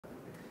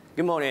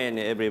Good morning,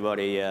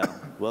 everybody.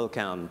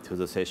 Welcome to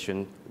the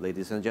session,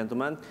 ladies and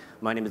gentlemen.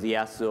 My name is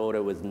Yasu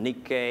Oda with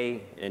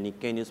Nikkei, a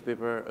Nikkei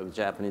newspaper of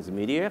Japanese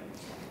media.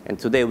 And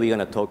today we're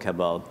going to talk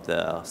about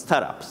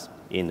startups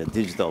in the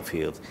digital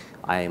field.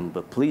 I am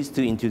pleased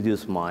to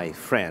introduce my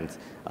friend,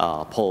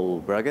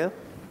 Paul Berger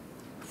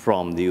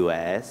from the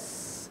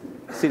US,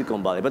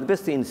 Silicon Valley, but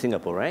based in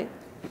Singapore, right?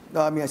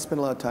 No, I mean, I spent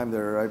a lot of time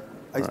there.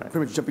 I pretty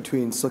much jump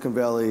between Silicon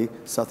Valley,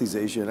 Southeast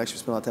Asia, and actually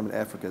spent a lot of time in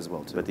Africa as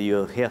well, too. But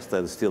your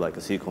hairstyle is still like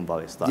a Silicon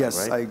Valley style,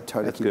 yes, right? I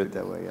try to keep it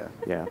that way,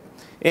 Yeah.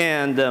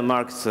 And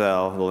Markus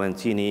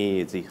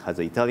Lorenzini has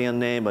an Italian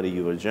name, but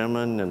you were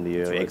German, and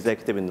you're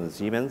executive in the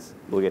Siemens,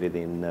 located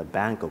in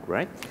Bangkok,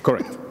 right?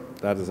 Correct.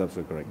 That is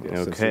absolutely correct.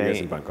 Yes. Okay. Yes,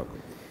 in Bangkok.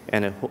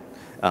 And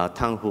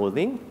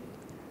Ling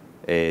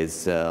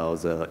is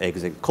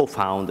the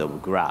co-founder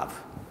of Grab.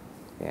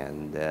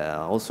 And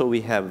also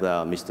we have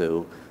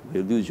Mr.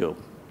 Walujo.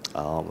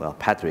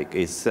 Patrick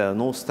is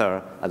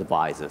Northstar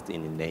advisor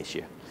in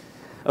Indonesia.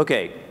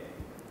 Okay,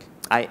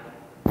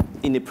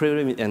 in the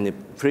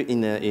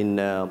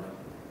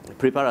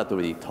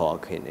preparatory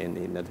talk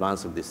in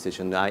advance of this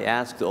session, I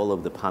asked all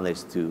of the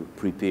panelists to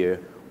prepare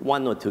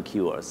one or two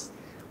keywords.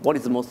 What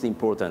is the most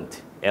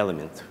important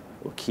element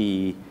or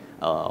key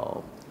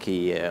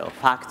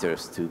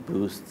factors to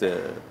boost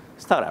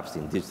startups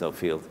in digital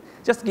field?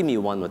 Just give me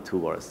one or two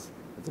words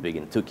at the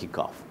beginning to kick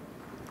off.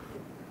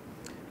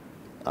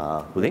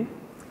 Ling?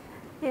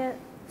 Yeah,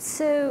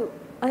 so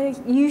I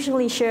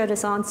usually share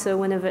this answer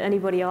whenever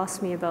anybody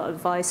asks me about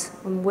advice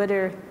on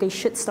whether they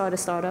should start a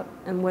startup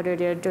and whether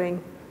they're doing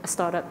a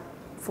startup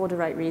for the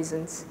right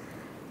reasons.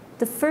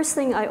 The first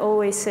thing I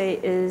always say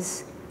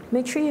is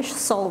make sure you're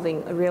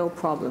solving a real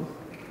problem.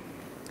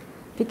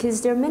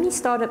 Because there are many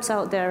startups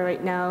out there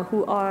right now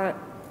who are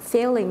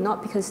failing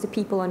not because the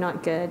people are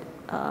not good,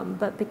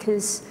 but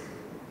because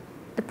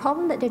the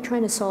problem that they're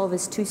trying to solve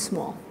is too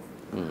small.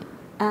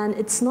 And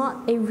it's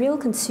not a real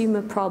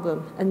consumer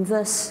problem. And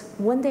thus,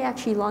 when they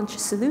actually launch a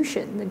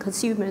solution, the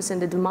consumers and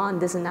the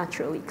demand doesn't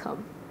naturally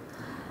come.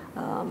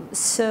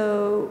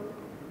 So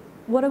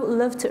what I would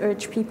love to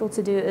urge people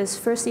to do is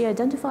firstly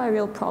identify a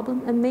real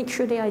problem and make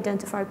sure they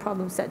identify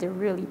problems that they're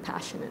really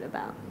passionate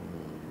about.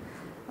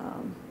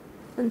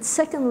 And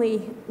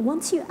secondly,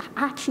 once you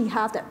actually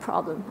have that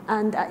problem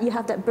and you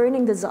have that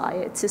burning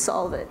desire to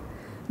solve it,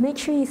 make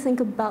sure you think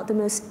about the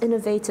most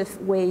innovative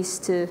ways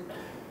to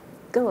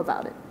go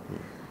about it.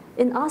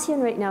 In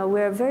ASEAN right now,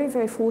 we're very,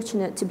 very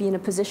fortunate to be in a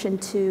position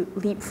to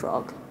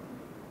leapfrog.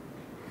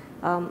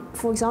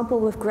 For example,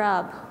 with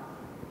Grab,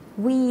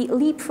 we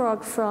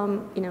leapfrog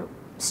from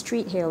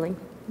street hailing.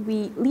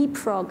 We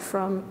leapfrog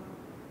from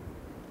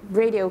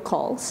radio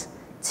calls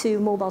to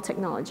mobile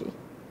technology.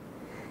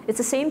 It's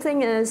the same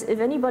thing as if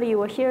anybody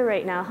were here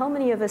right now, how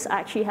many of us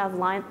actually have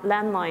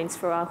landlines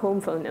for our home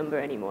phone number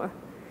anymore?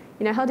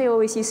 You know how they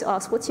always used to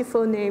ask, what's your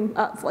phone name?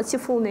 What's your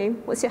full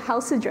name? What's your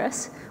house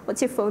address?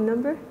 What's your phone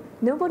number?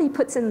 Nobody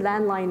puts in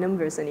landline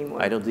numbers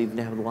anymore. I don't even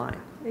have a line.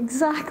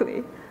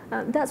 Exactly.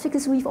 That's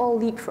because we've all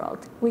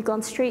leapfrogged. We've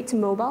gone straight to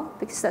mobile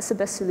because that's the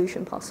best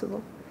solution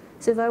possible.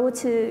 So if I were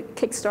to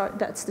kickstart,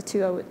 that's the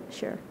two I would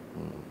share.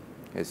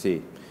 I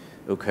see.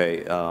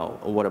 Okay.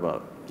 What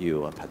about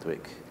you,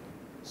 Patrick?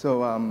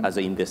 So as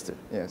an investor.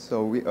 Yeah.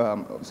 So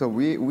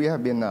we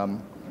have been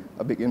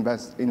a big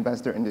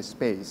investor in this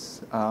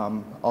space.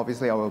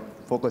 Obviously, our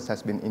focus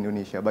has been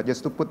Indonesia. But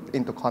just to put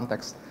into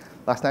context,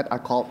 last night I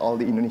called all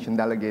the Indonesian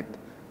delegates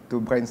to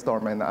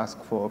brainstorm and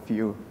ask for a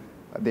few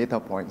data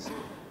points.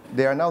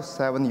 There are now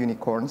 7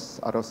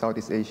 unicorns out of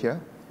Southeast Asia,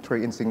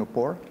 3 in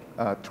Singapore,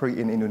 3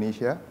 in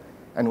Indonesia,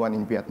 and 1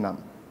 in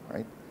Vietnam,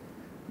 right?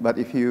 But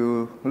if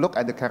you look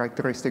at the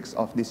characteristics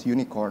of these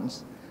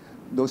unicorns,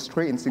 those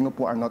 3 in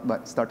Singapore are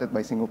not started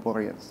by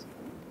Singaporeans.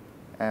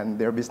 And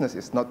their business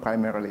is not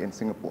primarily in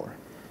Singapore.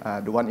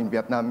 The one in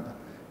Vietnam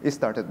is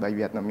started by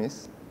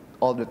Vietnamese.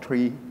 All the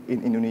 3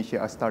 in Indonesia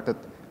are started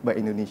by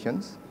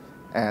Indonesians,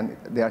 and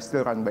they are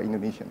still run by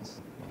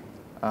Indonesians.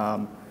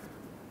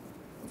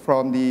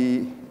 From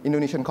the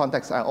Indonesian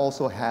context, I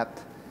also had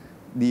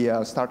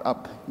the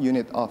startup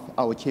unit of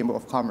our Chamber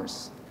of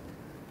Commerce.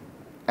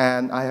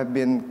 And I have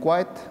been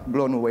quite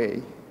blown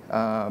away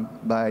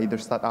by the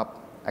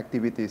startup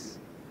activities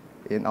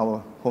in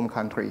our home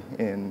country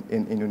in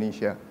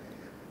Indonesia.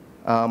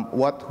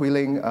 What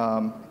Ling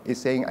is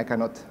saying, I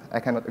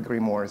cannot agree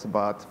more. It's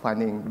about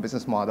finding the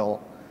business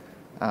model,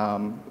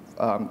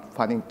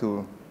 finding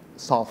to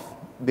solve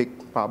big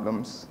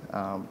problems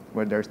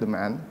where there's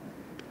demand.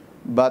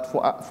 But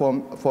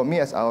for me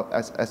as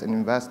an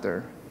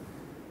investor,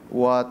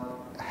 what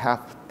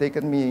have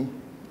taken me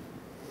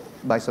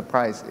by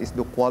surprise is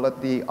the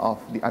quality of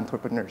the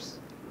entrepreneurs.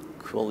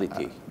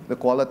 Quality. The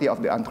quality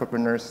of the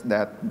entrepreneurs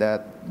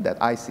that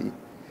I see.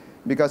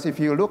 Because if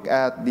you look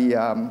at the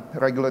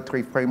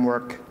regulatory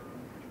framework,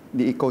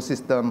 the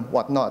ecosystem,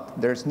 whatnot,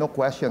 there's no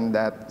question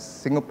that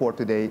Singapore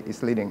today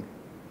is leading.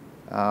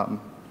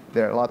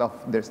 There's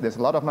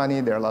a lot of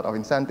money, there are a lot of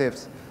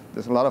incentives,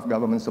 there's a lot of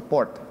government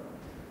support.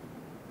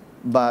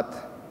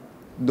 But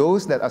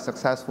those that are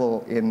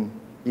successful in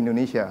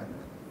Indonesia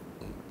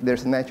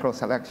there's a natural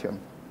selection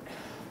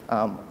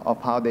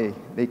of how they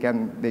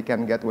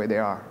can get where they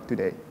are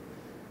today.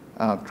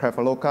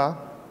 Traveloka,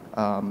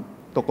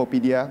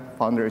 Tokopedia,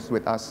 founders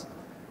with us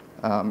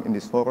in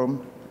this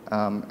forum,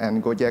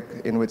 and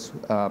Gojek, in which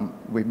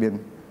we've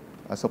been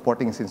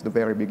supporting since the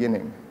very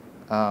beginning.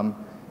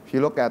 If you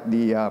look at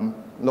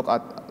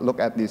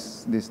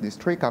these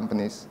three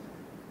companies,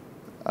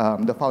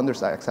 the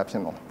founders are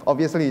exceptional.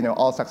 Obviously,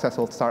 all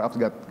successful startups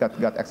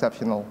got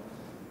exceptional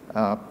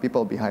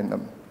people behind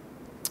them.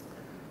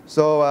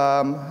 So,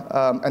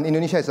 and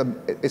Indonesia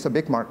is a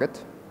big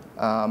market,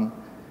 and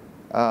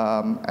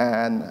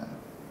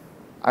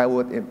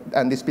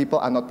these people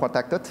are not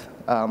protected.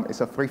 It's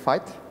a free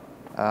fight.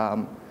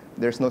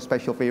 There's no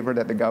special favor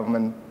that the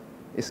government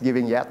is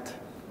giving yet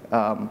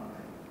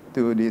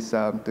to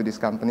these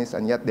companies,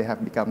 and yet they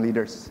have become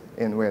leaders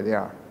in where they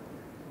are.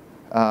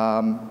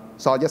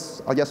 So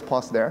I'll just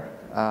pause there.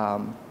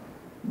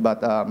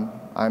 But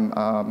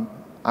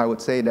I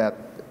would say that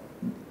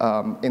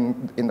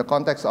in the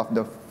context of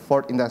the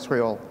fourth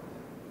industrial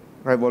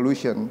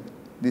revolution,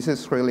 this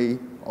is really,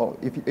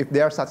 if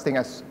there are such things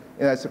as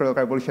Industrial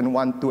Revolution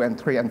 1, 2, and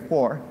 3, and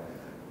 4,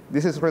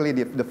 this is really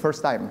the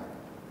first time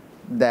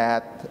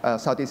that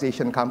Southeast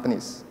Asian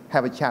companies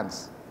have a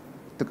chance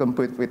to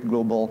compete with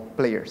global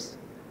players.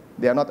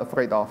 They are not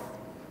afraid of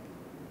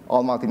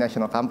all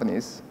multinational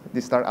companies.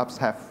 These startups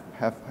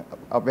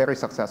are very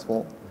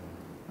successful.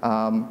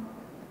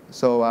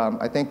 So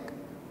I think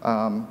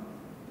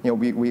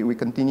we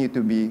continue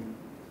to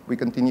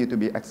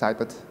be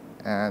excited,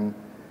 and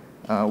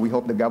we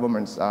hope the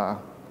governments are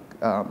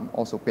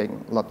also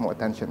paying a lot more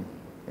attention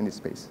in this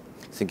space.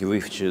 I think we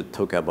should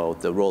talk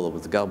about the role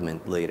of the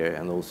government later,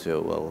 and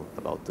also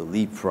about the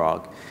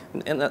leapfrog.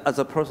 And as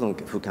a person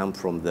who comes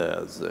from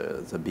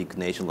the big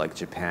nation like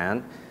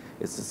Japan,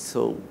 it's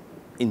so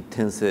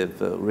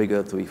intensive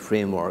regulatory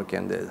framework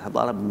and a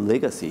lot of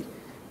legacy.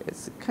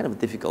 It's kind of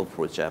difficult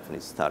for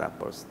Japanese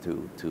startups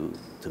to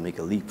make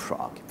a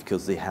leapfrog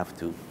because they have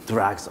to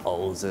drag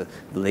all the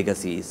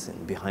legacies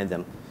behind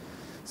them.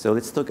 So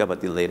let's talk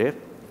about it later.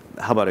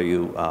 How about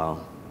you?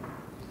 Well,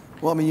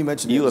 I mean, you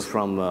mentioned you are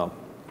from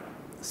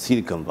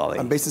Silicon Valley.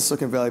 I'm based in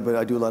Silicon Valley, but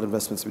I do a lot of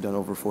investments. We've done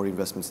over 40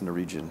 investments in the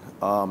region.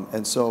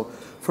 And so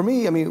for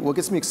me, I mean, what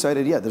gets me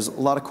excited, yeah, there's a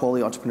lot of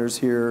quality entrepreneurs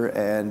here,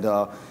 and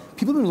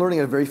people have been learning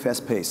at a very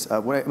fast pace. I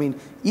mean,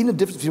 even the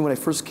difference between when I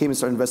first came and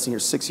started investing here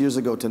 6 years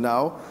ago to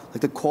now,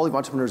 like the quality of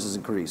entrepreneurs has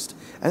increased.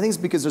 And I think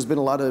it's because there's been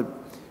a lot of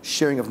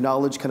sharing of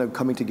knowledge kind of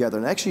coming together.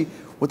 And actually,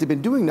 what they've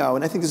been doing now,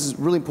 and I think this is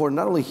really important,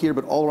 not only here,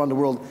 but all around the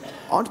world,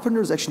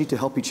 entrepreneurs actually need to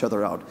help each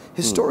other out.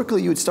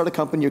 Historically, you would start a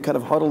company, you're kind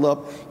of huddled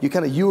up, you're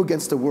kind of you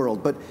against the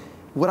world. But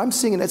what I'm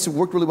seeing, and it's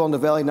worked really well in the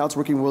Valley, now it's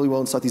working really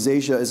well in Southeast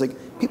Asia, is like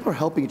people are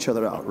helping each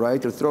other out,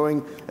 right? They're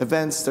throwing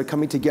events, they're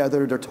coming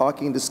together, they're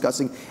talking,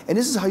 discussing, and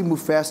this is how you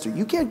move faster.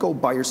 You can't go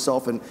by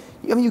yourself, and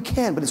I mean, you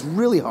can, but it's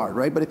really hard,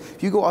 right? But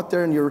if you go out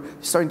there and you're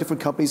starting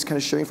different companies, kind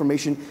of sharing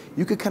information,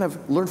 you could kind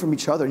of learn from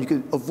each other, and you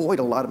could avoid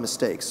a lot of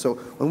mistakes. So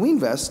when we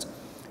invest,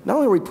 not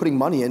only are we putting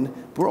money in,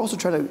 but we're also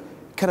trying to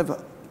kind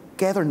of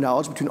gather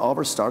knowledge between all of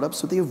our startups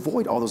so they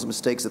avoid all those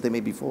mistakes that they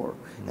made before.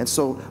 And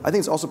so I think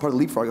it's also part of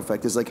the leapfrog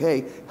effect is like,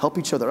 hey, help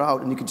each other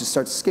out, and you can just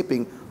start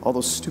skipping all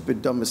those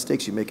stupid, dumb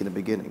mistakes you make in the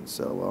beginning.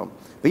 So,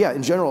 but yeah,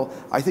 in general,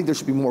 I think there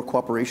should be more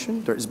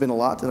cooperation. There has been a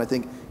lot, and I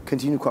think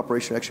continued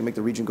cooperation actually make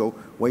the region go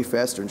way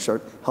faster and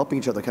start helping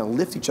each other, kind of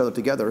lift each other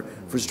together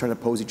versus trying to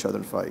oppose each other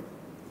and fight.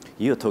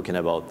 You're talking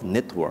about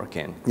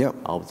networking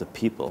of the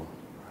people.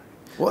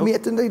 Well, I mean,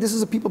 at the end of the day, this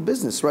is a people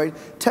business, right?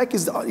 Tech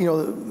is,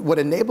 what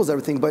enables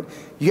everything, but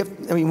you have,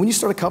 I mean, when you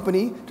start a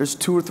company, there's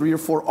 2 or 3 or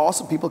 4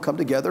 awesome people come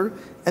together,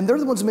 and they're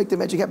the ones who make the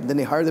magic happen. Then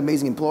they hire the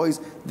amazing employees.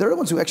 They're the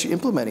ones who are actually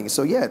implementing it.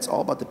 So yeah, it's all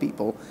about the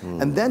people.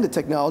 And then the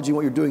technology and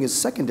what you're doing is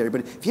secondary.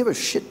 But if you have a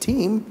shit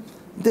team,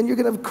 then you're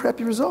going to have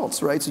crappy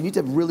results, right? So you need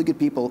to have really good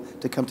people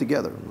to come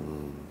together.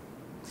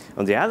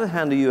 On the other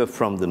hand, you are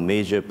from the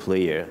major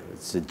player.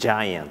 It's a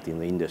giant in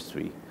the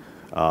industry.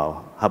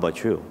 How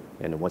about you?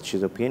 And what's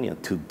your opinion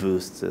to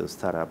boost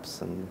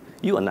startups? And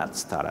you are not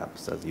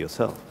startups as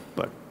yourself,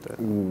 but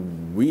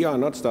we are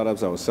not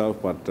startups ourselves,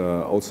 but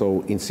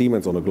also in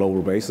Siemens on a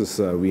global basis,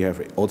 we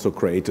have also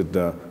created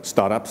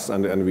startups,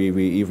 and we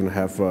even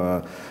have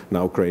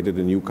now created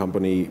a new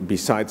company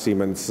besides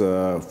Siemens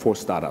for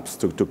startups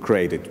to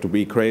create it, to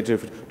be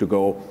creative, to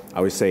go, I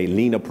would say,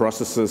 leaner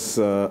processes,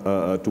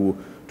 to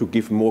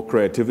give more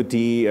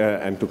creativity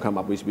and to come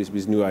up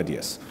with new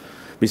ideas.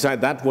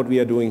 Besides that, what we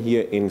are doing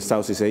here in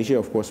Southeast Asia,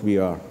 of course, we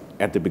are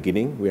at the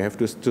beginning, we have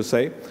to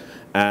say.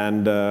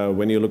 And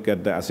when you look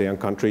at the ASEAN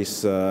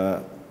countries,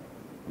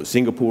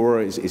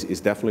 Singapore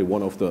is definitely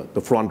one of the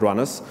front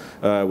runners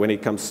when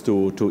it comes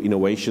to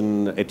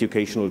innovation,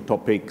 educational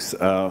topics,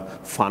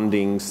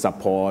 funding,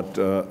 support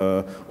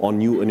on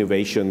new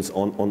innovations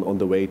on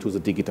the way to the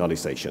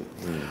digitalization.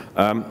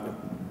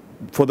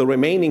 For the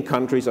remaining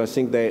countries, I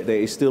think there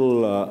is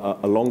still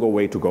a longer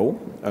way to go.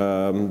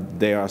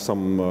 There are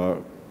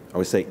some I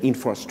would say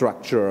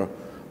infrastructure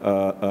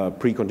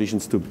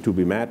preconditions to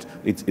be met.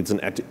 It's an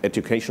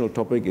educational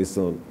topic, it's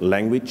a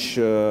language,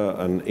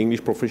 an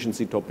English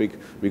proficiency topic,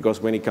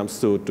 because when it comes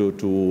to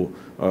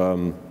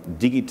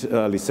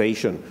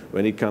digitalization,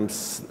 when it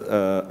comes,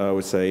 I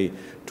would say,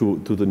 to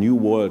the new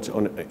world,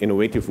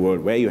 innovative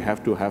world, where you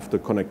have to have the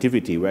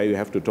connectivity, where you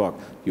have to talk,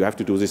 you have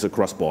to do this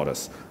across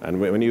borders. And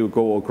when you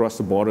go across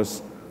the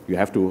borders, you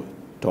have to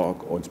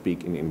talk or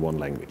speak in one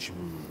language.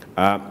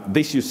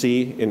 This you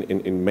see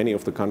in many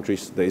of the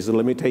countries. There is a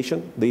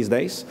limitation these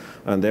days,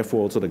 and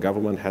therefore also the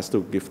government has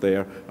to give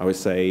their, I would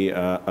say,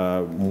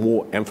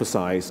 more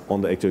emphasis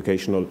on the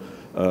educational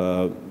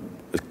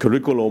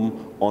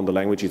curriculum on the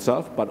language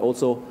itself, but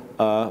also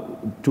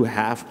to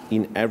have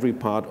in every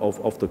part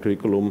of the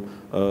curriculum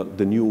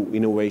the new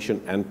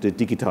innovation and the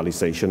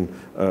digitalization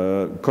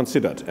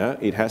considered.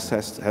 It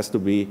has to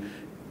be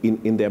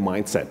in their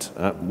mindset,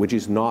 which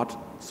is not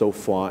so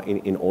far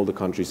in all the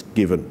countries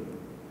given.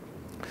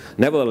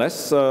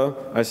 Nevertheless,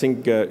 I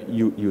think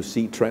you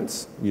see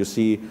trends. You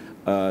see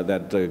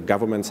that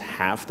governments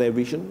have their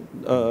vision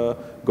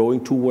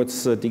going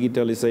towards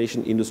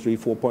digitalization, Industry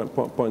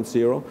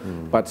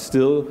 4.0, but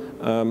still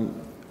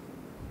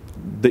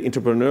the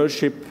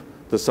entrepreneurship,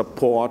 the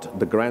support,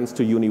 the grants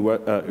to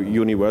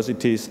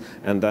universities,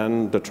 and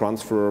then the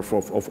transfer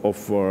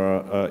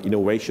of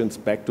innovations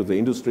back to the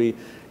industry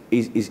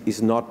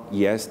is not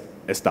yet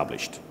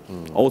established.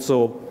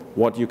 Also,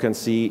 what you can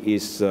see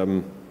is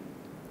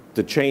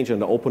the change and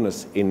the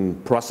openness in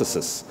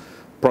processes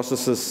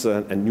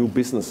and new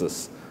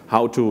businesses,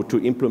 how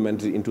to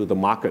implement it into the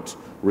market,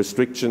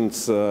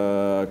 restrictions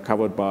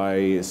covered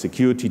by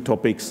security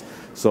topics.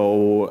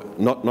 So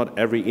not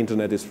every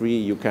internet is free.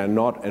 You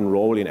cannot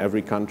enroll in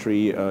every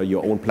country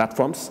your own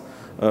platforms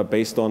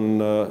based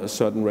on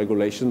certain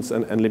regulations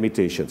and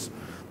limitations.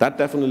 That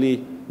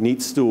definitely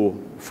needs to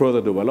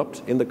further develop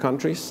in the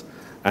countries.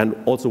 And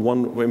also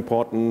one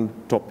important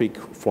topic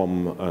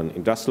from an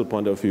industrial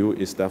point of view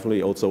is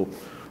definitely also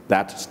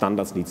that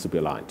standards needs to be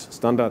aligned.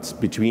 Standards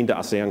between the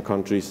ASEAN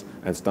countries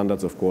and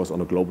standards, of course,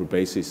 on a global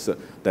basis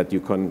that you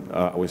can,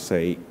 I would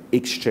say,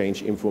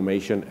 exchange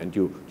information and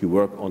you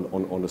work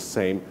on the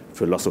same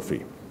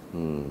philosophy.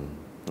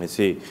 I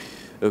see.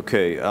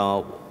 Okay.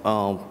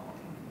 I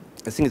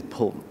think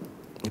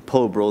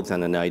Paul brought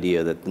in an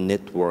idea that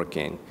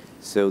networking.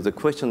 So the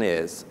question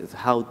is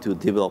how to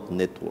develop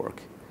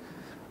network.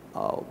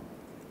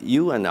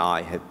 You and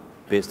I have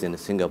based in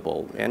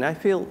Singapore, and I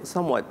feel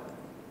somewhat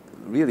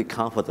really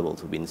comfortable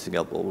to be in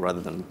Singapore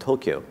rather than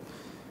Tokyo,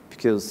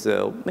 because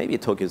maybe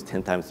Tokyo is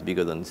 10 times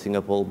bigger than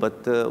Singapore,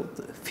 but the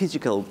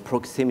physical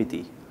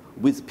proximity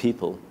with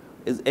people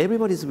is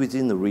everybody's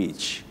within the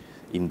reach.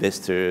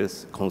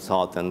 Investors,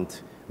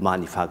 consultants,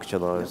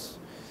 manufacturers.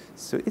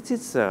 So it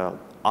is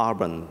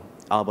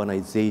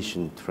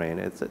urbanization trend.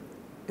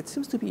 It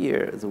seems to be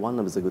one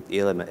of the good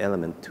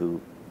element to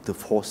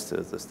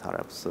foster the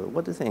startups. So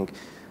what do you think?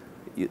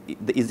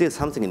 Is there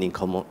something in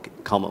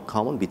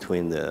common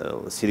between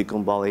the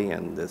Silicon Valley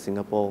and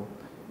Singapore?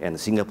 And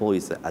Singapore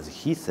is, as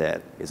he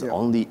said, is the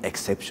only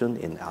exception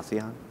in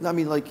ASEAN? I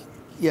mean, like,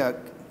 yeah,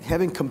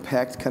 having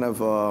compact kind of,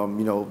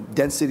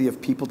 density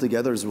of people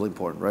together is really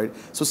important, right?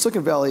 So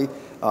Silicon Valley,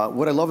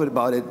 what I love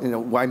about it,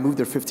 why I moved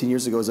there 15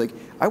 years ago is like,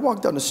 I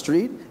walk down the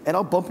street and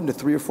I'll bump into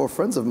 3 or 4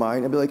 friends of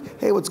mine and be like,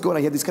 hey, what's going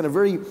on? I have these kind of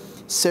very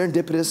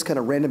serendipitous kind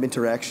of random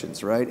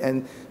interactions, right?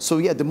 And so,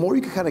 yeah, the more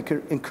you can kind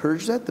of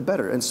encourage that, the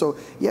better. And so,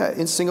 yeah,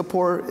 in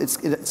Singapore,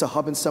 it's a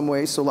hub in some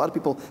ways, so a lot of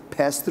people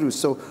pass through.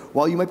 So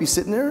while you might be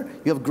sitting there,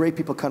 you have great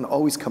people kind of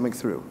always coming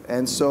through.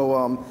 And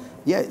so,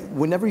 yeah,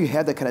 whenever you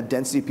have that kind of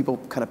density of people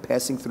kind of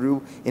passing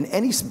through in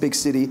any big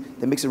city,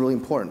 that makes it really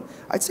important.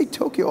 I'd say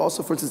Tokyo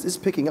also, for instance, is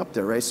picking up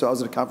there, right? So I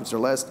was at a conference there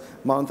last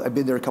month. I've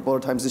been there a couple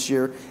other times this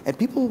year, and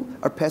people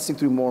are passing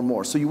through more and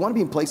more. So you want to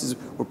be in places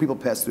where people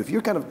pass through. If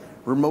you're kind of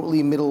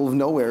remotely middle of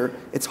nowhere,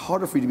 it's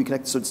harder for you to be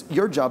connected. So it's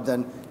your job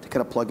then to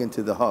kind of plug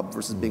into the hub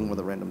versus being one of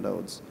the random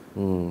nodes.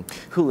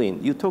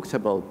 Ling, you talked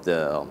about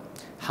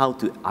how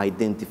to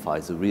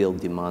identify the real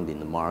demand in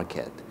the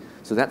market.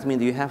 So that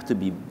means you have to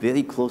be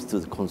very close to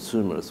the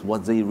consumers,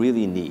 what they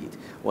really need,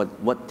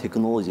 what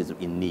technologies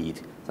in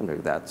need, something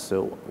like that.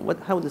 So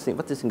what do you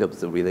think of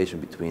the relation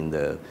between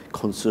the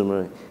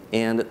consumer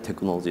and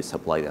technology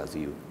supplier as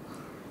you?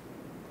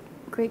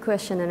 Great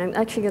question, and I'm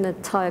actually going to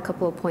tie a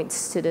couple of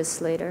points to this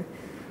later.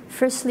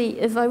 Firstly,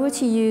 if I were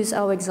to use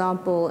our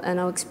example and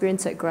our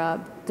experience at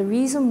Grab, the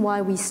reason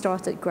why we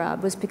started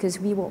Grab was because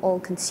we were all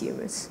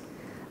consumers.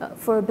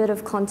 For a bit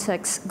of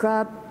context,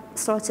 Grab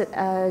started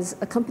as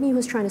a company who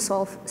was trying to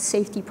solve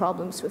safety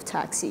problems with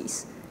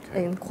taxis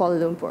in Kuala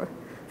Lumpur.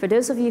 For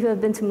those of you who have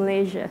been to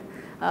Malaysia,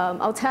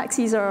 our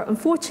taxis were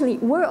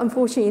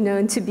unfortunately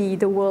known to be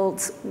the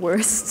world's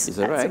worst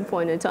at some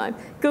point in time.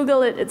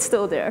 Google it, it's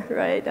still there,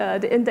 right?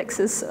 The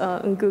indexes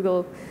on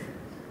Google,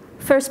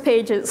 first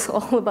page is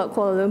all about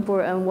Kuala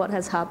Lumpur and what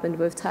has happened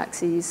with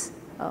taxis,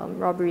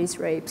 robberies,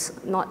 rapes,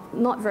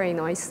 not very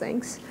nice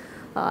things,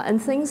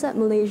 and things that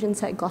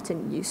Malaysians had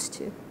gotten used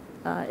to.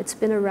 It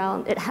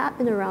had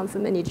been around for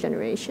many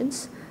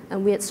generations,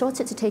 and we had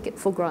started to take it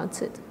for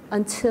granted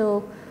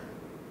until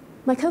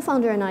my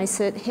co-founder and I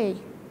said, hey,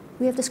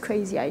 we have this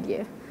crazy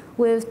idea.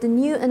 With the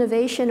new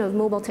innovation of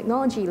mobile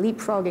technology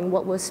leapfrogging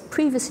what was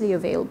previously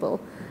available,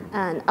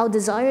 and our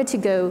desire to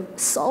go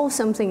solve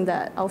something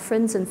that our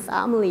friends and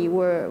family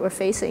were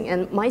facing,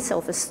 and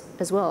myself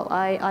as well.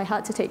 I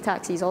had to take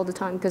taxis all the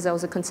time because I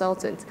was a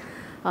consultant,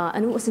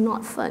 and it was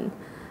not fun.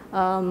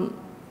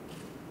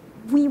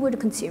 We were the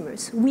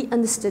consumers. We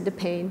understood the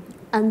pain.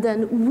 And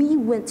then we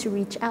went to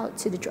reach out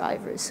to the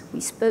drivers. We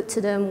spoke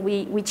to them.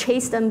 We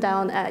chased them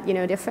down at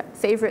their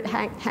favorite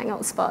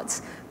hangout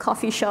spots,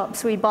 coffee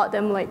shops. We bought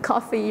them like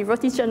coffee,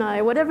 roti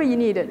canai, whatever you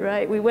needed,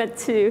 right? We went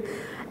to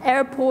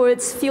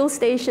airports, fuel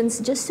stations,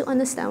 just to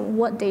understand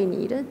what they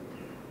needed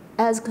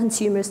as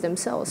consumers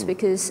themselves.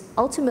 Because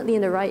ultimately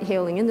in the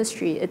ride-hailing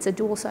industry, it's a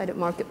dual-sided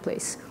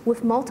marketplace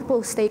with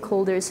multiple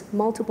stakeholders,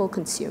 multiple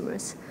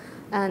consumers.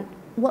 And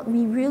what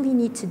we really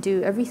need to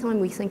do every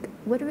time we think,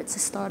 whether it's a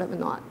startup or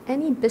not,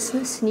 any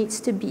business needs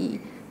to be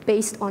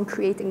based on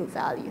creating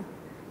value.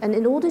 And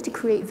in order to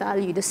create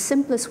value, the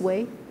simplest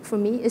way for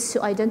me is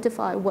to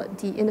identify what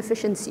the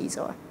inefficiencies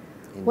are.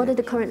 What are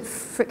the current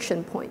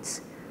friction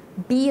points?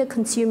 Be a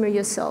consumer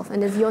yourself.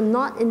 And if you're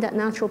not in that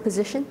natural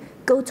position,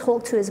 go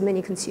talk to as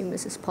many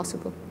consumers as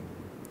possible.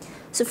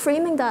 So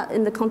framing that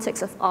in the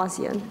context of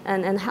ASEAN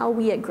and how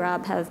we at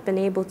Grab have been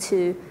able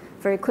to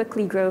very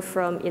quickly grow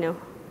from,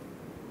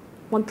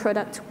 one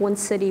product, one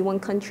city, one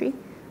country.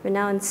 We're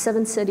now in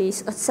 7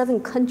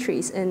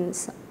 countries in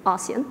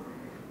ASEAN,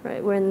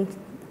 right? We're in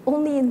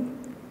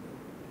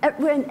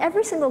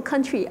every single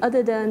country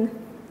other than,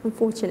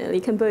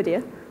 unfortunately,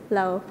 Cambodia,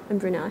 Laos, and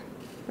Brunei,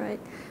 right?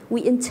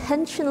 We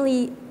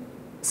intentionally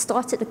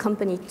started the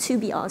company to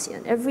be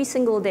ASEAN. Every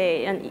single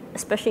day, and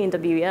especially in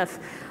WEF,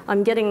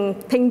 I'm getting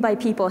pinged by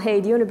people, hey,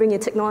 do you want to bring your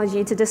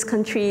technology to this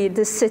country,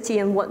 this city,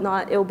 and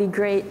whatnot? It'll be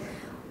great.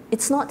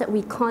 It's not that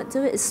we can't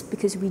do it, it's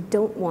because we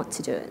don't want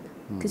to do it.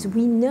 Because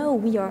we know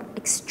we are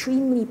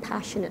extremely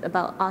passionate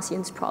about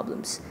ASEAN's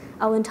problems.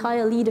 Our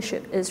entire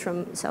leadership is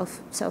from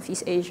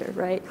Southeast Asia,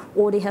 right?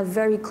 Or they have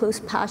very close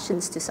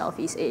passions to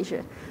Southeast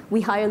Asia. We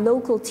hire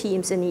local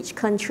teams in each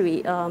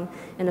country.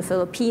 In the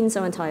Philippines,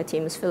 our entire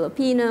team is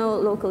Filipino.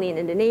 Locally in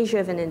Indonesia, we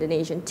have an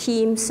Indonesian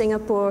team.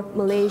 Singapore,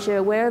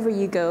 Malaysia, wherever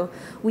you go,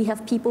 we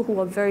have people who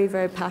are very,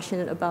 very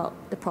passionate about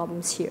the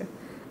problems here.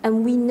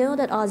 And we know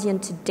that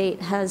ASEAN to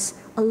date has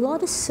a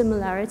lot of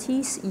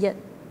similarities, yet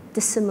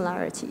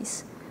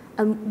dissimilarities.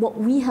 And what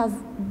we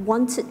have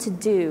wanted to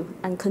do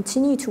and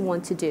continue to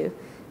want to do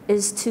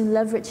is to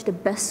leverage the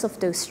best of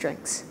those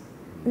strengths.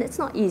 And it's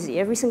not easy.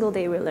 Every single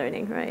day we're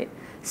learning, right?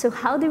 So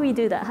how do we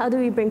do that? How do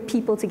we bring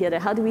people together?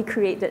 How do we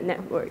create that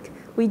network?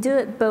 We do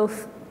it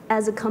both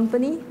as a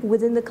company,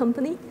 within the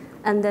company,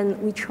 and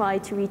then we try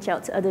to reach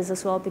out to others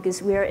as well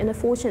because we are in a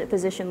fortunate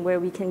position where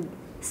we can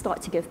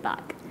start to give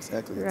back.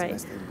 Exactly, that's right?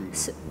 nice to be.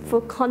 So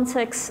for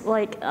context,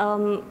 like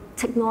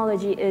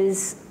technology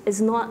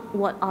is not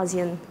what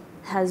ASEAN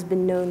has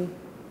been known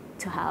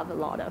to have a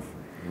lot of.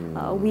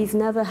 We've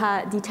never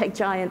had the tech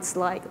giants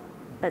like,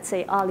 let's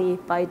say, Ali,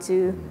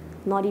 Baidu,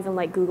 not even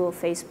like Google,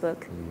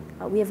 Facebook.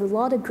 We have a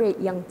lot of great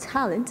young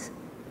talent,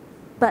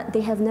 but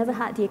they have never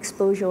had the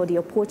exposure or the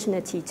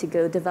opportunity to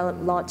go develop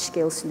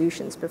large-scale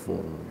solutions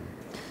before.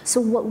 So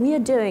what we are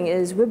doing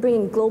is we're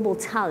bringing global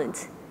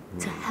talent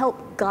to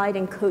help guide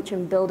and coach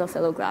and build our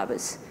fellow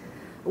Grabbers.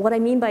 What I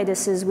mean by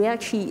this is we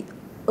actually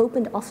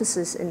opened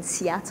offices in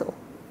Seattle,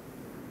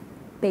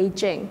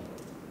 Beijing,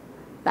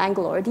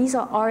 Bangalore. These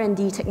are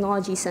R&D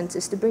technology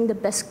centers to bring the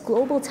best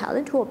global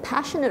talent who are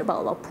passionate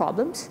about our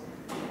problems,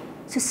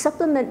 to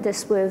supplement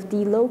this with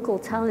the local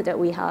talent that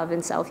we have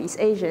in Southeast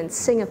Asia, in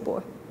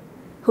Singapore,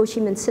 Ho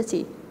Chi Minh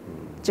City,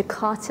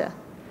 Jakarta,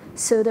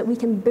 so that we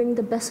can bring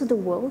the best of the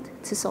world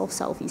to solve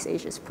Southeast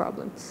Asia's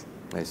problems.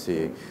 I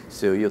see.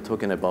 So you're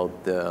talking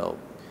about the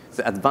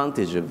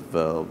advantage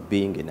of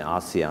being in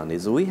ASEAN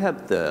is we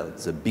have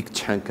the big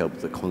chunk of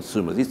the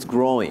consumers. It's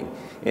growing,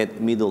 and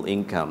middle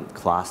income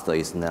cluster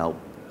is now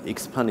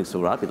expanding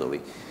so rapidly.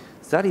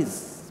 That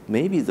is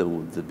maybe the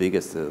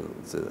biggest the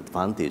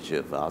advantage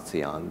of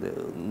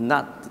ASEAN,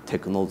 not the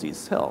technology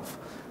itself.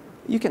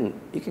 You can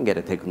get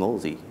a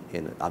technology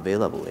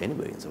available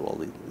anywhere in the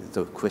world.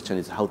 The question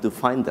is how to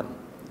find them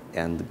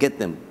and get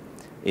them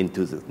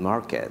into the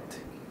market.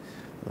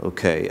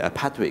 Okay,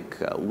 Patrick,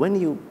 when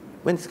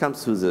it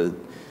comes to the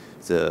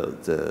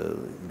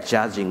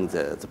judging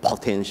the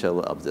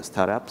potential of the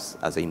startups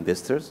as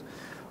investors,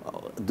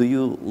 do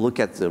you look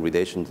at the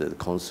relation to the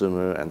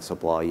consumer and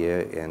supplier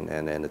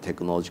and the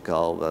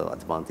technological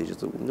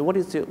advantages? What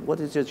is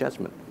your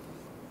judgment?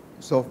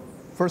 So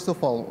first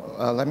of all,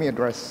 let me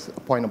address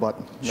a point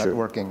about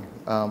networking.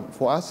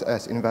 For us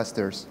as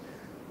investors,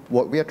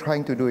 what we are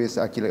trying to do is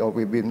actually, or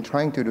we've been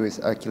trying to do is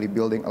actually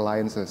building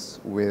alliances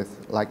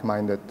with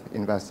like-minded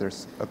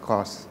investors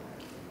across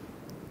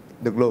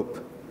the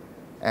globe.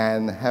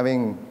 And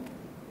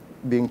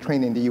being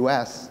trained in the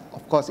US,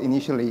 of course,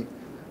 initially,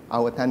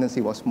 our tendency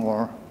was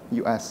more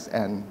US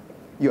and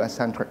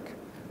US-centric,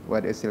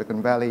 whether it's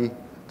Silicon Valley,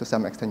 to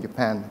some extent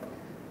Japan.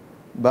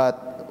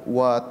 But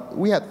what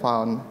we had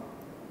found,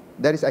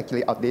 that is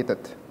actually outdated.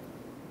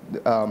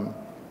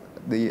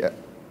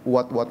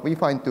 what we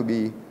find to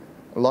be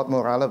a lot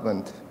more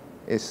relevant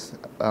is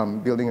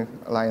building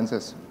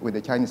alliances with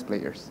the Chinese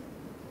players.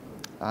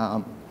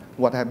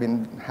 What have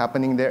been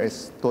happening there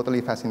is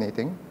totally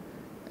fascinating,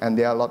 and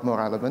they are a lot more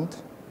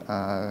relevant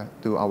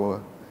to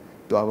our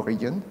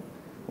region.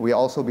 We are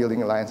also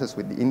building alliances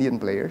with the Indian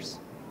players.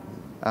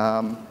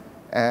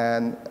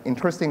 And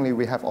interestingly,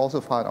 we have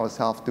also found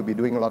ourselves to be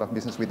doing a lot of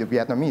business with the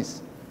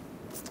Vietnamese,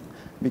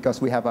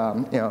 because we have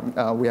one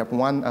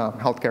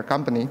healthcare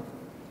company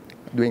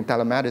doing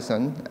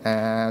telemedicine,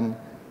 and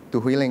to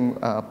Ling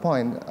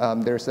point,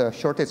 there's a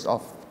shortage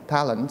of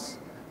talents,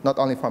 not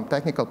only from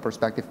technical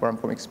perspective, but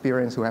from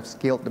experience, who have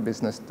scaled the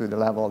business to the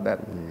level that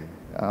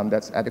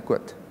that's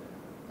adequate.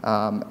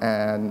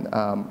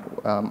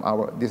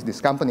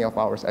 This company of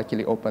ours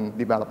actually opened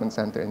development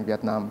center in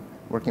Vietnam,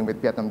 working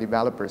with Vietnam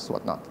developers,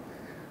 whatnot.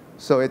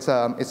 So it's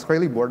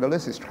really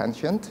borderless, it's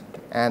transient,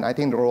 and I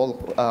think the role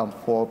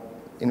for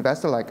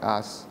investor like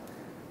us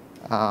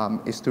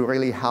is to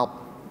really help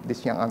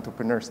these young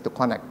entrepreneurs to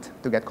connect,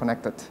 to get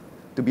connected,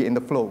 to be in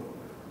the flow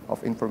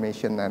of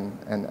information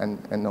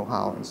and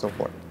know-how and so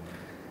forth.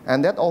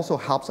 And that also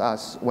helps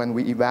us when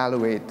we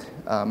evaluate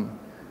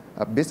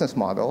a business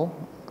model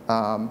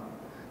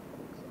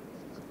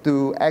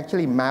to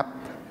actually map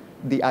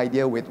the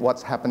idea with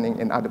what's happening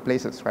in other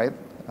places, right?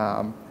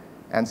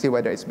 And see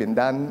whether it's been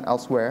done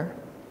elsewhere.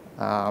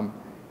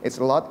 It's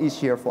a lot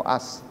easier for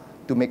us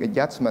to make a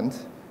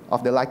judgment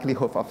of the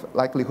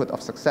likelihood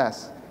of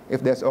success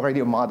if there's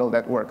already a model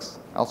that works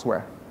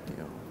elsewhere.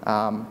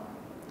 Yeah.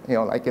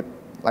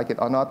 Like it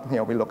or not,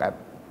 we look at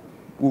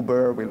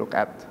Uber, we look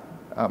at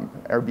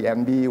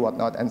Airbnb,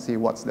 whatnot, and see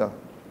what's the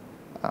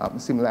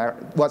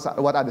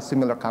what are the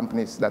similar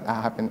companies that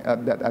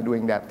are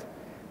doing that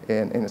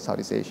in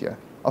Southeast Asia.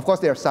 Of course,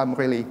 there are some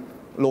really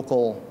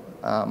local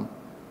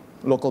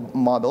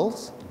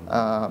models,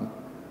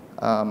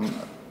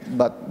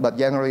 but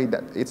generally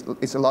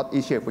it's a lot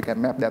easier if we can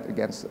map that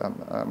against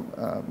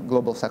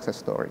global success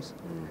stories.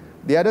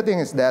 The other thing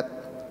is that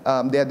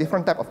there are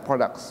different types of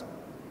products.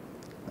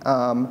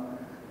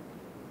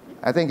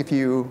 I think if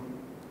you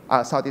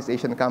are a Southeast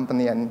Asian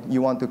company and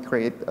you want to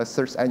create a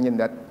search engine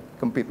that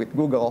compete with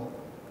Google,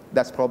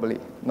 that's probably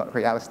not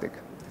realistic.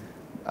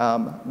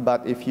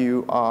 But if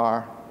you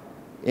are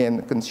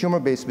in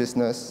consumer-based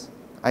business,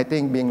 I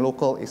think being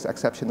local is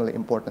exceptionally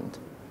important.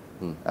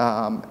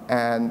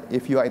 And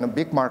if you are in a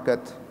big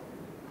market,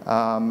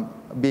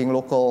 being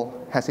local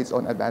has its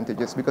own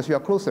advantages because you are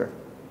closer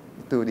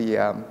to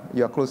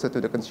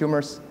the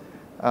consumers.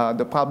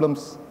 The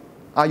problems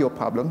are your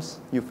problems.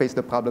 You face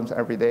the problems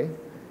every day.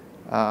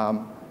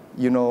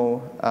 You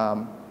know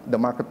the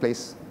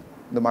marketplace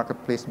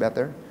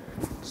better.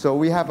 So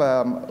we have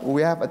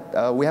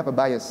a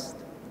bias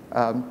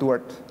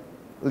toward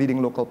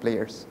leading local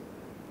players.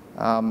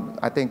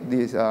 I think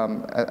these,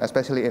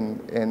 especially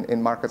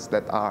in markets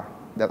that are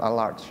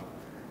large.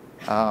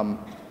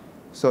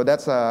 So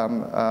that's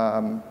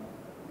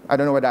I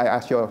don't know whether I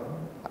answer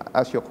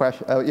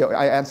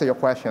your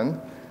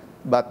question,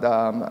 but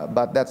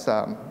that's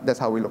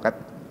how we look at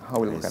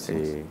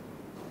things.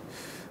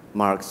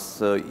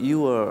 Markus,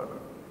 you are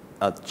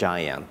a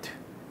giant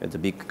at a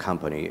big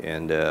company,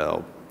 and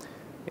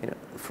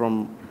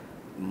from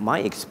my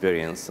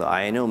experience,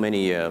 I know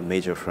many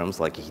major firms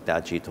like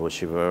Hitachi,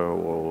 Toshiba,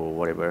 or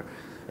whatever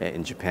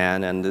in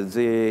Japan, and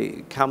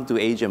they come to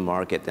Asian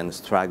market and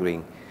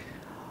struggling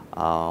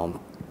to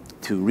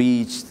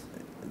reach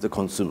the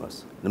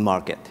consumers, the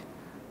market.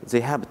 They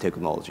have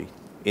technology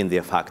in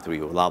their factory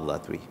or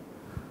laboratory,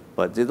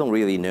 but they don't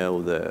really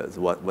know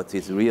what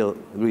is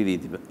really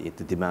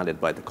demanded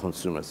by the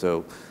consumer.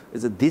 So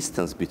there's a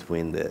distance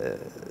between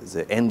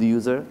the end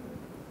user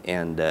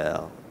and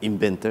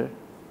inventor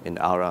in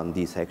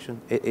R&D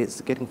section. It's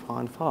getting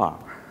far and far.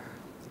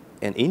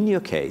 And in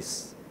your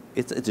case,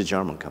 it's a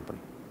German company,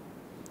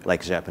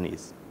 like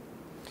Japanese.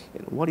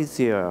 And what is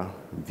your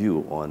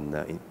view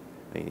on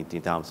in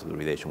terms of the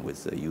relation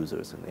with the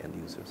users and the end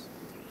users?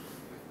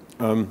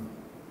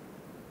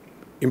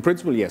 In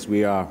principle, yes,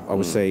 we are, I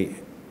would say,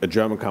 a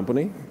German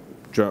company,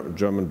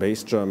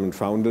 German-based,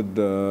 German-founded,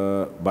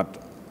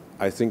 but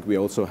I think we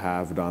also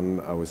have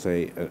done, I would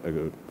say,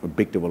 a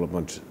big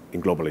development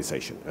in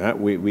globalization.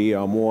 We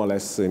are more or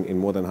less in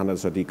more than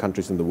 130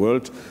 countries in the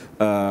world.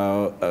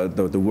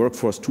 The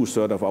workforce,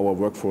 2/3 of our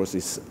workforce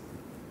is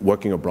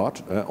working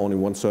abroad. Only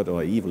 1/3,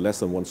 or even less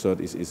than 1/3,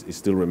 is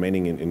still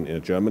remaining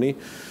in Germany.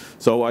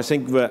 So I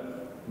think that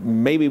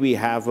maybe we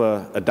have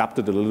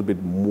adapted a little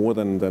bit more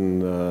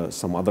than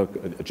some other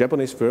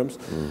Japanese firms.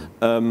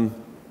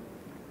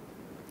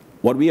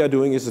 What we are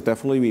doing is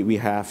definitely we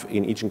have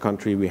in each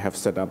country we have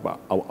set up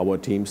our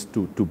teams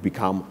to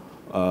become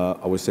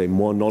I would say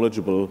more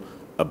knowledgeable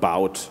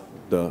about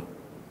the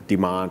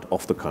demand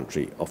of the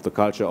country, of the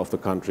culture of the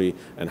country,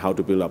 and how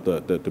to build up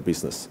the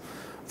business.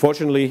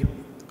 Fortunately,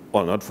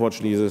 Well,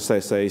 unfortunately, as I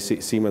say,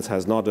 Siemens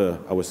has not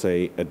I would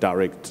say, a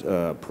direct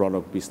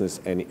product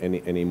business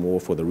anymore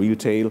for the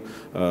retail.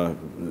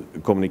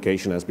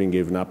 Communication has been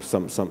given up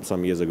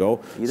some years ago.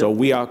 So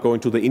we are going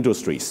to the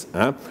industries.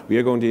 We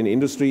are going to the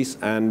industries,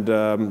 and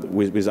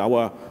with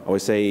our, I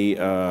would say,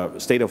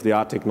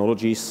 state-of-the-art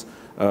technologies,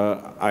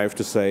 I have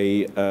to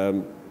say,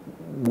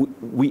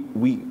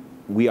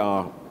 we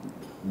are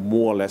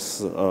more or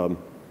less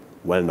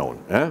well known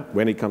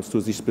when it comes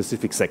to these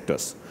specific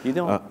sectors. You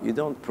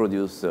don't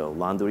produce a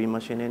laundry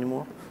machine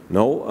anymore?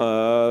 No,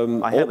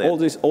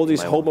 all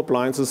these home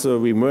appliances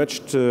we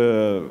merged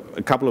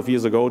a couple of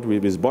years ago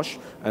with Bosch,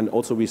 and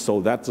also we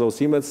sold that. So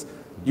Siemens,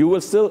 you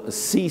will still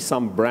see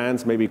some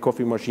brands, maybe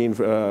coffee machine,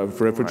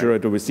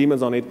 refrigerator with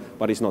Siemens on it,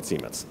 but it's not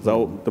Siemens.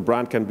 So the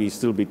brand can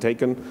still be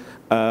taken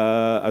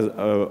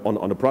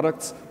on the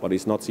products, but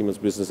it's not Siemens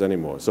business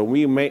anymore. So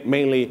we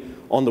mainly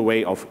on the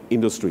way of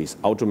industries,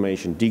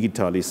 automation,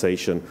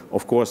 digitalization,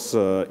 of course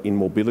in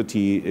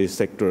mobility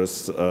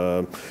sectors,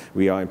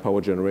 we are in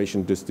power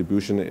generation,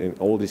 distribution, in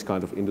all these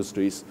kind of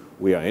industries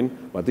we are in.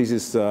 But this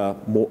is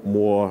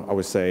more, I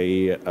would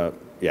say,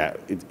 yeah,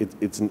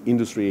 it's an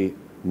industry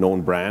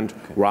known brand,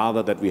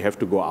 rather that we have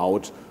to go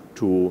out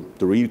to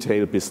the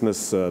retail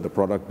business, the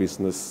product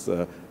business,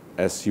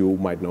 as you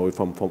might know it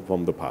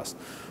from the past.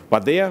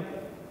 But there,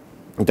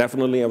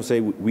 definitely, I would say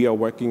we are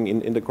working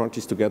in the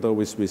countries together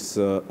with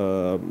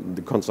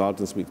the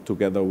consultants,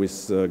 together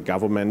with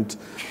government.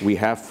 We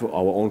have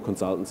our own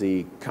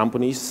consultancy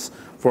companies,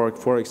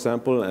 for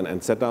example, and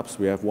setups.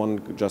 We have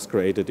one just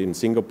created in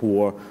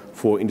Singapore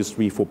for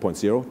Industry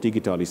 4.0,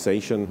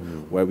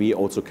 digitalization, where we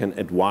also can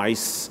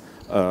advise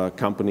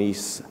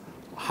companies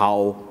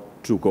how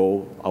to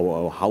go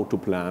or how to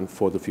plan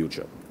for the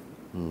future.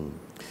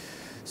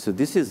 So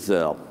this is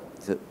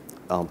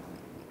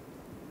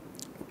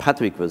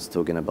Patrick was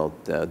talking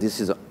about.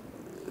 This is a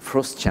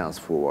first chance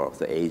for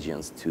the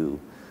Asians to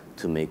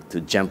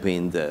jump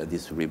in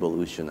this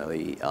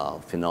revolutionary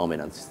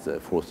phenomenon, the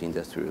fourth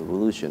industrial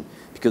revolution,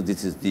 because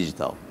this is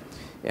digital,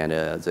 and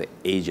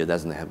Asia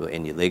doesn't have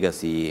any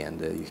legacy,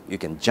 and you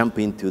can jump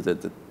into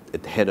the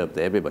head of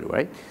everybody,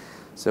 right?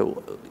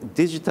 So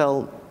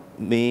digital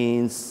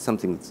means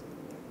something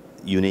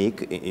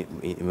unique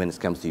when it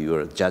comes to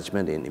your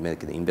judgment in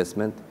making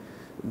investment.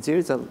 There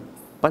is a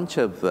bunch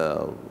of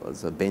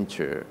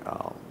venture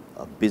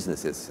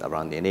businesses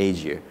around in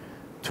Asia,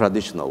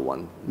 traditional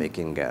one,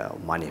 making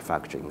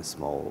manufacturing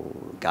small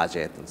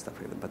gadgets and stuff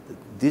like that. But the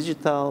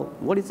digital,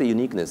 what is the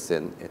uniqueness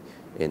in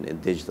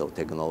digital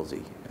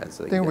technology? I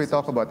think we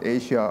talk about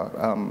Asia.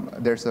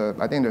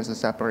 I think there's a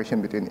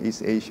separation between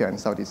East Asia and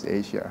Southeast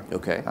Asia.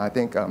 Okay. I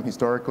think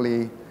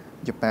historically,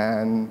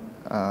 Japan,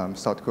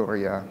 South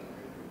Korea,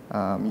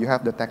 you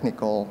have the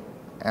technical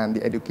and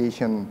the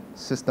education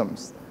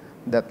systems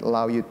that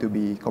allow you to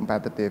be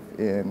competitive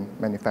in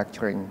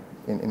manufacturing,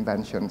 in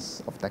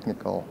inventions of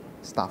technical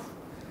stuff.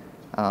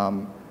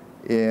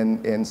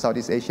 In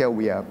Southeast Asia,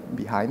 we are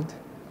behind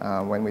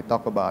when we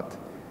talk about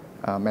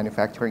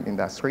manufacturing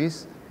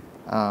industries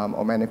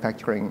or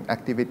manufacturing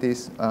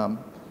activities.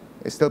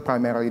 It's still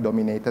primarily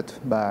dominated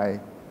by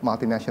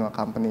multinational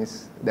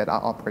companies that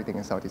are operating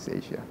in Southeast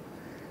Asia.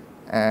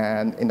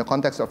 And in the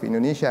context of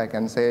Indonesia, I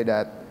can say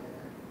that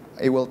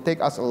it will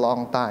take us a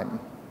long time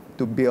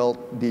to build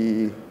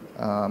the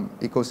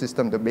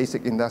ecosystem, the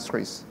basic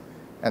industries,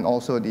 and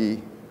also the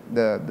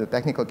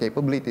technical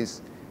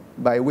capabilities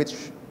by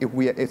which if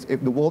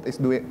the world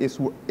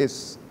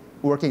is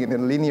working in a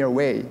linear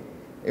way,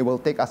 it will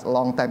take us a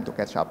long time to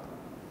catch up.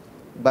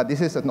 But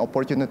this is an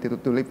opportunity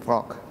to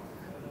leapfrog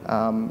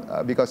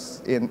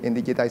because in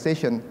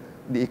digitization,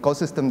 the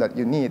ecosystem that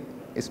you need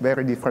is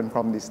very different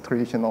from these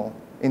traditional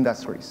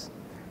industries.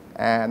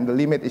 And the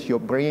limit is your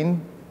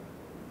brain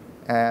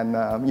and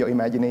your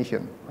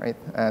imagination, right?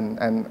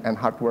 And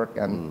hard work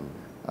and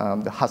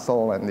the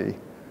hustle and the.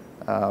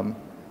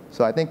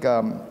 So I think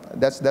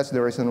that's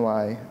the reason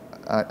why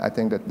I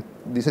think that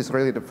this is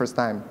really the first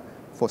time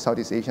for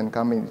Southeast Asian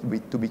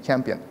companies to be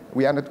champion.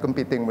 We are not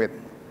competing with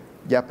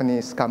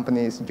Japanese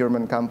companies,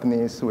 German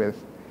companies,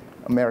 with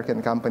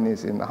American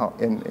companies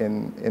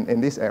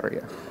in this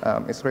area.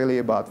 It's really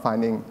about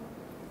finding,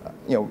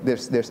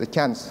 there's a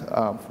chance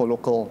for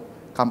local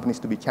companies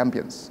to be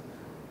champions.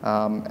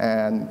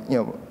 And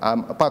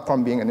apart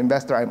from being an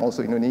investor, I'm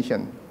also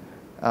Indonesian.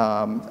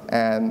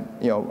 And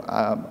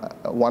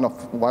one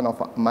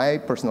of my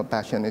personal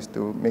passion is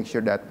to make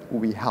sure that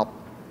we help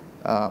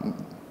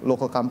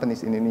local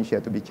companies in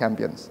Indonesia to be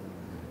champions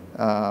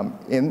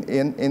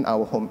in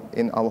our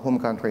home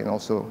country and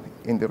also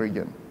in the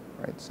region,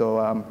 right?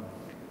 So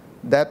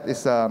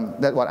that's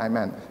what I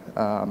meant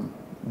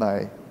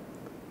by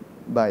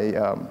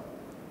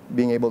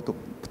being able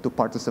to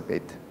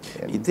participate.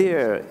 Is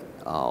there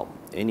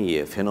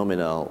any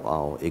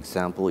phenomenal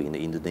example in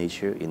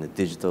Indonesia in the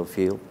digital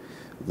field,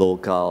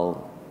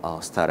 local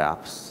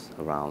startups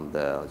around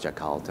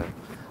Jakarta?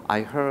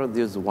 I heard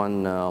there's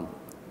one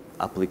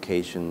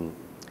application,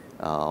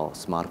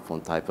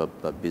 smartphone type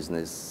of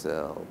business.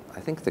 I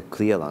think the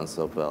clearance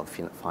of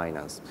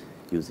finance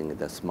using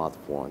the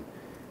smartphone.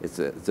 it's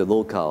the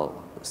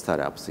local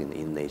startups in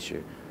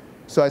Indonesia?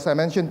 So as I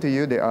mentioned to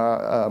you, there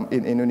are,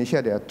 in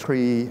Indonesia, there are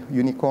 3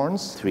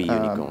 unicorns. 3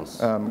 unicorns.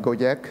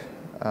 Gojek,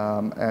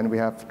 and we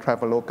have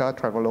Traveloka.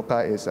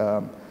 Traveloka is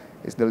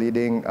the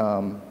leading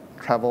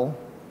travel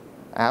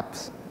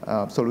apps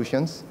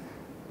solutions.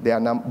 They are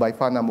by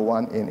far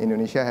 #1 in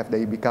Indonesia. Have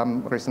they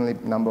become recently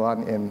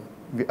 #1 in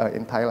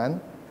Thailand?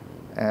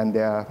 And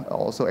they are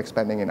also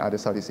expanding in other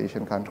Southeast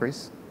Asian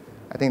countries.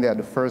 I think they are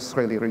the first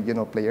really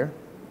regional player.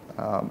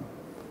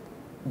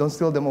 Don't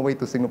steal them away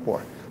to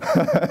Singapore. And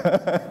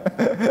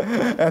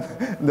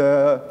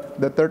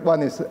the third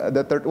one is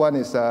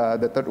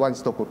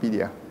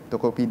Tokopedia.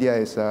 Tokopedia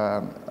is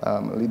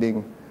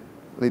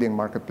leading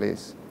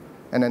marketplace.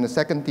 And then the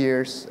second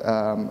tiers,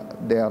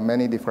 there are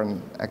many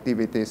different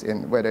activities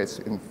in whether it's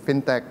in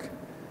fintech.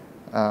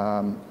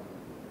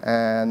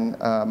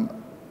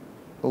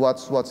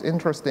 What's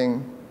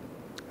interesting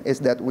is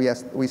that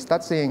we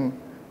start seeing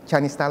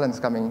Chinese talents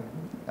coming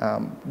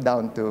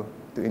down to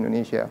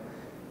Indonesia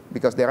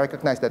because they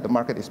recognize that the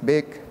market is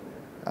big.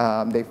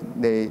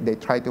 They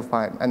try to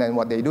find, and then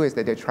what they do is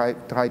that they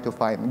try to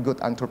find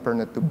good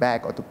entrepreneur to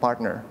back or to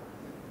partner,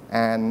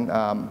 and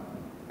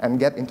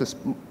get into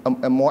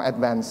a more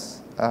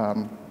advanced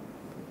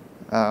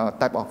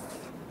type of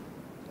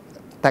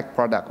tech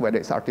product, whether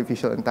it's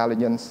artificial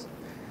intelligence,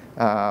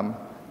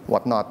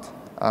 whatnot.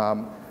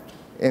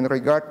 In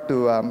regard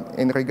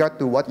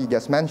to what you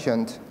just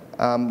mentioned,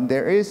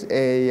 there is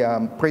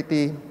a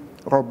pretty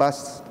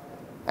robust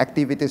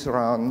activities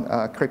around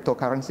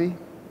cryptocurrency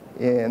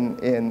in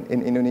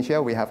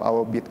Indonesia. We have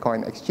our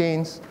Bitcoin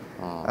exchange.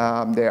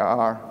 There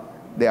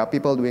are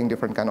people doing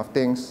different kind of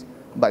things,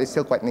 but it's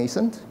still quite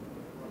nascent.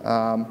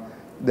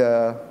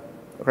 The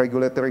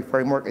regulatory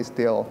framework is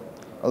still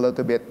a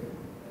little bit,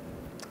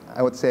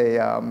 I would say,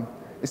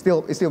 it's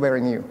still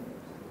very new.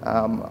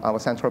 Our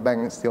central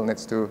bank still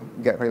needs to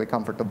get really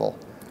comfortable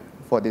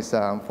for this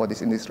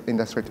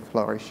industry to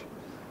flourish.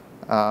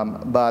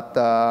 But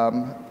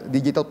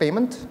digital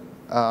payment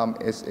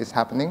is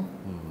happening.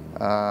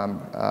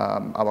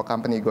 Our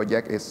company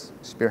Gojek is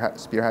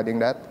spearheading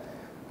that.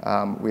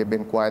 We've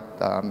been quite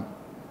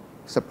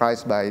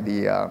surprised by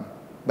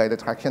the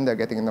traction they're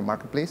getting in the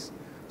marketplace.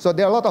 So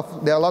there are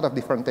a lot of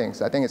different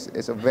things. I think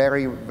it's a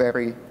very,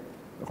 very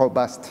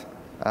robust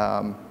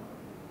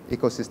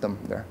ecosystem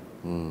there.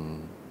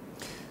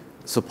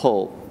 So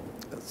Paul,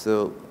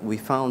 so we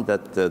found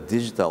that the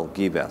digital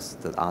gives us,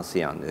 the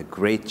ASEAN, a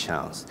great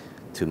chance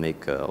to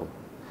make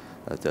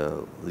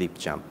the leap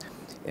jump.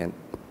 And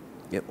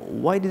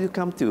why did you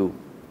come to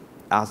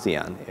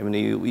ASEAN? I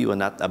mean, you are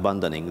not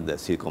abandoning the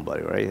Silicon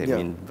Valley, right? I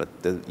mean, but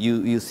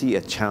you see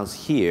a chance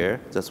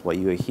here. That's why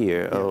you are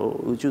here. Yeah.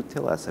 Would you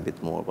tell us a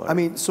bit more about it? I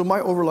mean, so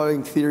my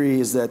overlying theory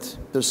is that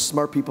there's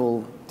smart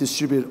people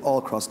distributed all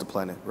across the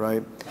planet,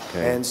 right?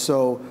 Okay. And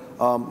so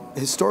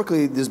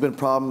historically, there's been a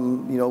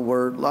problem,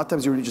 where a lot of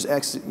times you're just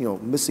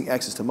missing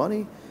access to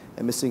money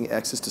and missing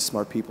access to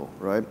smart people,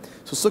 right?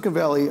 So Silicon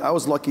Valley, I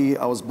was lucky.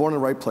 I was born in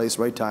the right place,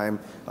 right time.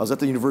 I was at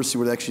the university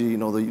where actually,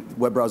 the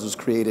web browser was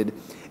created.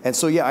 And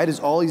so, yeah, I had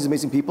all these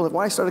amazing people.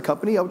 When I started a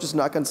company, I would just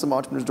knock on some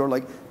entrepreneur's door,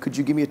 like, could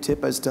you give me a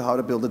tip as to how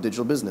to build a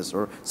digital business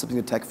or something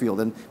in the tech field?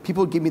 And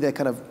people would give me that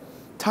kind of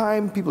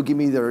time. People give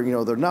me their,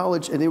 their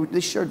knowledge, and they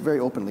shared very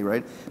openly,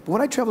 right? But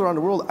when I traveled around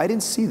the world, I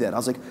didn't see that. I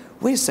was like,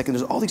 wait a second,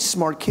 there's all these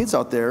smart kids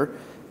out there,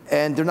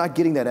 and they're not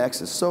getting that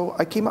access. So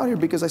I came out here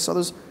because I saw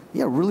there's,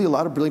 really a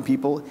lot of brilliant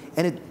people,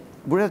 and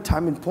we're at a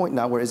time and point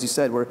now where, as you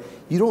said, where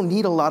you don't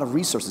need a lot of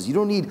resources. You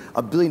don't need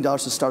 $1 billion to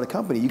start a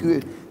company. You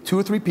could get 2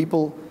 or 3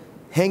 people,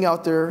 hang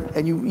out there,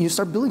 and you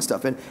start building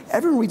stuff. And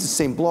everyone reads the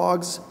same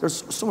blogs.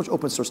 There's so much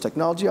open source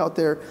technology out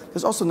there.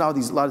 There's also now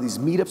a lot of these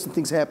meetups and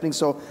things happening.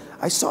 So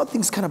I saw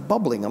things kind of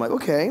bubbling. I'm like,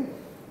 okay,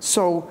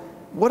 so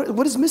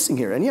what is missing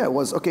here? And yeah, it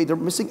was, okay, they're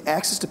missing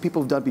access to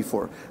people who've done it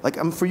before. Like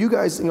for you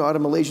guys, out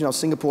of Malaysia, now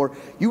Singapore,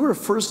 you were a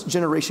first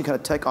generation kind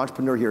of tech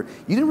entrepreneur here.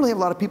 You didn't really have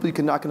a lot of people you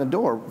could knock on the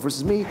door.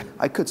 Versus me,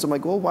 I could. So I'm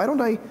like, well, why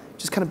don't I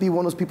just kind of be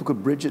one of those people who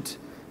could bridge it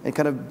and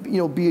kind of,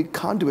 be a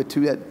conduit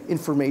to that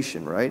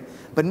information, right?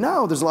 But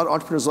now there's a lot of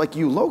entrepreneurs like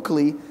you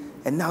locally,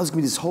 and now there's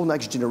gonna be this whole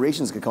next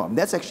generation that's gonna come up. And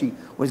that's actually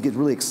when it gets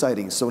really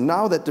exciting. So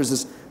now that there's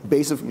this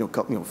base of,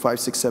 5,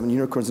 6, 7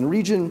 unicorns in the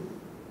region,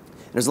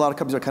 there's a lot of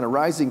companies that are kind of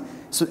rising.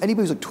 So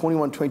anybody who's like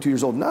 21, 22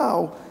 years old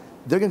now,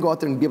 they're gonna go out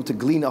there and be able to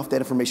glean off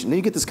that information. Then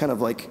you get this kind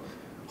of like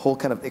whole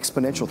kind of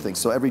exponential thing.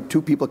 So every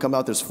 2 people come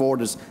out, there's 4,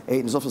 there's 8,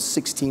 and there's also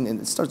 16, and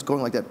it starts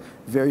going like that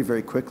very,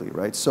 very quickly,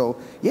 right? So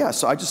yeah,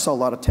 so I just saw a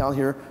lot of talent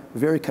here,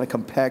 very kind of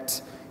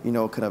compact,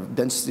 kind of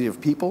density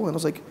of people, and I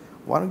was like,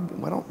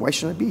 why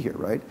shouldn't I be here,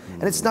 right?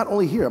 And it's not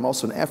only here, I'm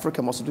also in Africa,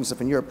 I'm also doing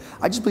stuff in Europe.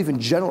 I just believe in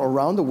general,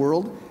 around the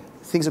world,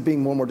 things are being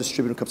more and more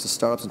distributed when it comes to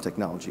startups and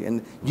technology.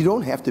 And you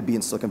don't have to be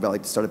in Silicon Valley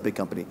to start a big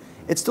company.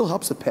 It still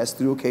helps to pass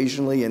through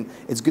occasionally, and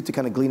it's good to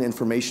kind of glean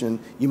information.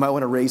 You might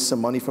want to raise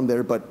some money from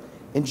there, but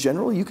in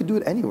general, you can do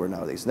it anywhere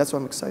nowadays. And that's why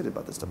I'm excited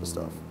about this type of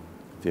stuff.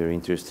 Very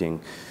interesting.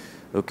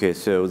 Okay,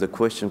 so the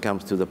question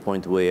comes to the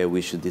point where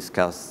we should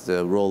discuss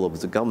the role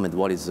of the government.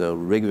 What is the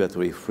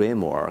regulatory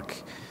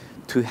framework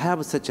to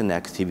have such an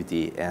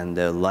activity and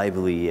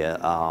lively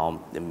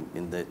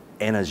in the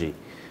energy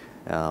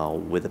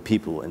with the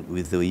people and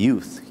with the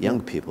youth,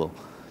 young people,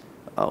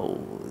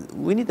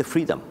 we need the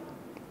freedom.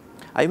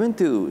 I went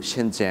to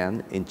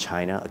Shenzhen in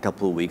China a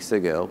couple of weeks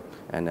ago,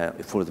 and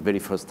for the very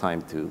first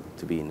time to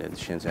be in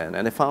Shenzhen,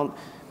 and I found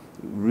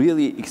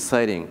really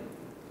exciting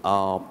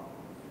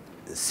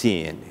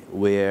scene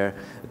where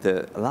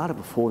a lot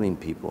of foreign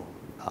people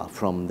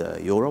from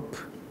Europe,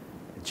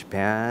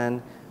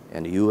 Japan,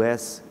 and the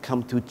US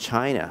come to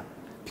China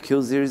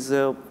because there's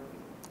the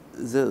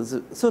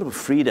sort of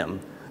freedom,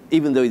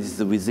 even though it's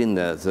within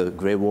the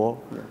Great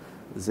Wall. Yeah.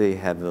 They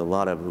have a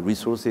lot of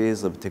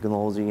resources of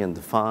technology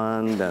and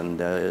fun and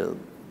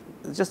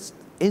just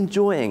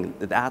enjoying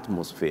the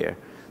atmosphere.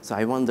 So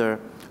I wonder,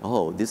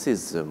 oh, this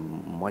is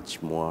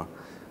much more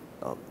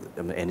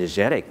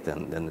energetic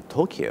than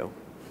Tokyo.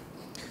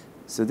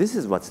 So this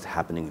is what's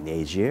happening in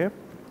Asia.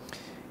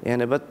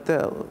 But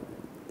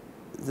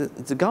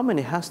the government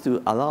has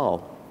to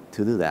allow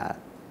to do that.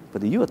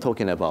 But you are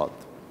talking about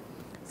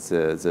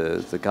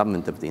the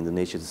government of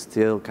Indonesia is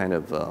still kind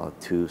of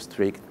too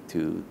strict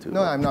to.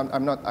 No,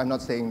 I'm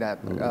not saying that.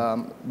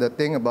 The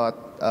thing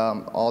about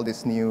all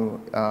these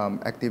new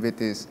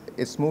activities,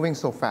 it's moving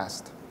so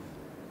fast,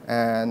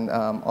 and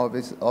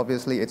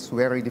obviously it's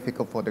very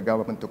difficult for the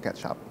government to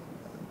catch up.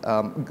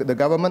 The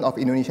government of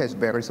Indonesia is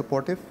very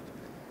supportive.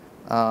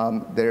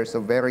 There's a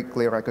very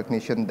clear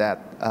recognition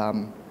that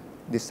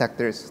this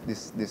sector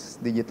this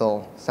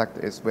digital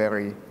sector is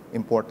very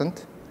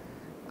important.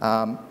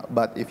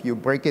 But if you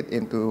break it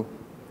into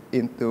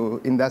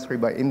industry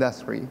by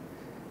industry,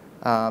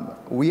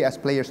 we as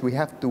players, we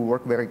have to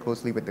work very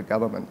closely with the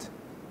government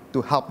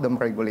to help them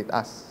regulate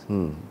us,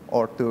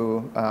 or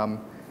to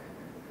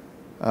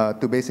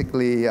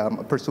basically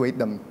persuade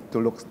them to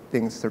look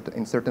things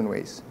in certain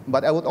ways.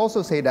 But I would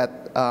also say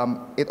that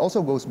it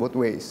also goes both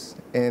ways.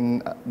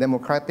 In a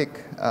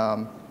democratic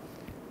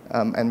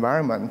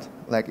environment,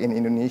 like in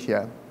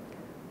Indonesia,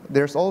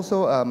 there's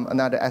also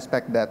another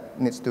aspect that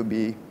needs to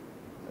be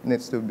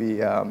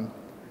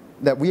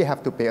that we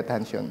have to pay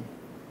attention.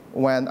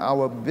 When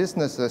our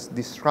businesses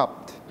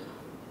disrupt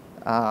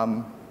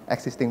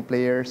existing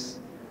players,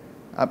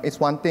 it's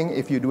one thing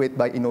if you do it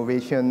by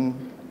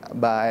innovation,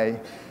 by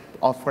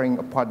offering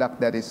a product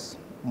that is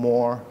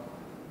more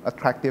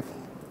attractive,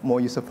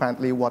 more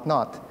user-friendly,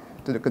 whatnot,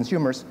 to the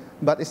consumers.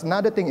 But it's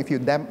another thing if you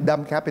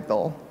dump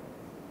capital,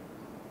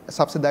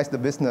 subsidize the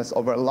business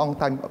over a long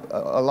time,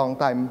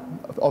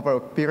 over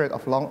a period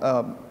of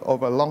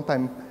over a long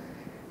time,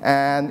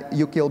 and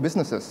you kill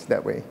businesses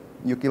that way.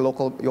 You kill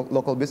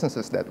local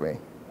businesses that way.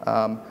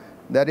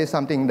 That is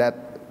something that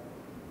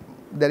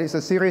is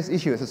a serious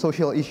issue. It's a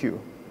social issue,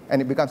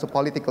 and it becomes a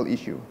political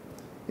issue.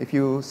 If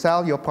you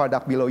sell your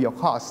product below your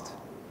cost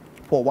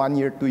for 1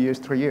 year, 2 years,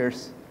 3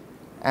 years,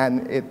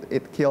 and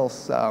it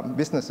kills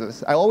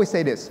businesses. I always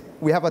say this: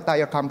 we have a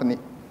tire company.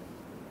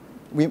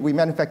 We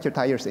manufacture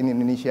tires in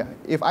Indonesia.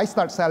 If I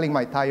start selling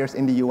my tires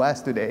in the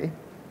US today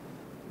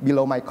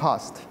below my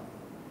cost,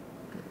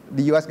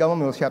 the US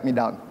government will shut me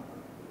down.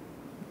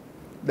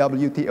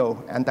 WTO,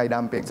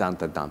 anti-dumping. It's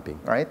anti-dumping.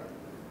 Right?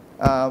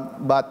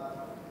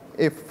 But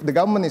if the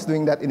government is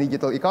doing that in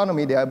digital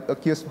economy, they are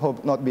accused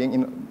of not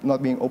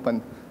being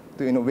open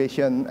to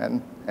innovation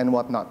and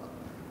whatnot.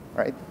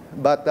 Right?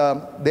 But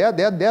they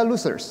are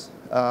losers.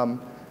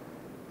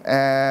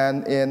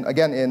 And in a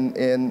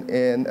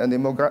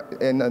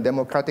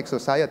democratic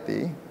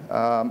society,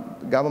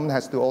 government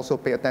has to also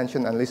pay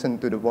attention and listen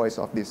to the voice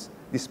of these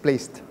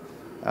displaced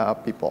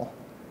people.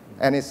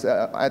 And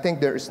I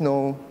think there's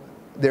no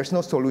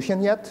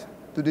solution yet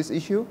to this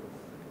issue.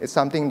 It's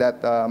something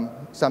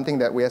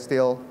that we are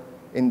still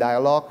in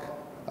dialogue,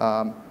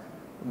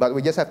 but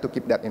we just have to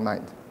keep that in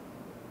mind.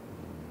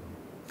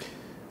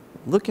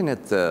 Looking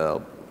at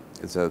the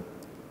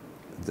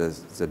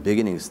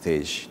beginning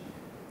stage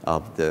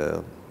of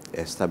the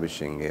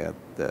establishing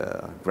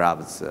the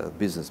Grab's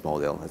business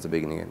model at the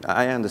beginning,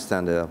 I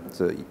understand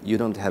so you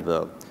don't have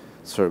a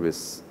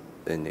service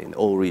in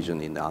all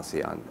regions in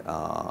ASEAN.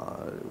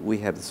 We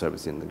have the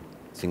service in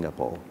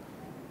Singapore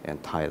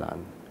and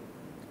Thailand.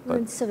 We're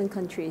in 7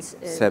 countries.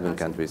 Seven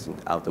countries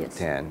out of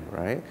 10,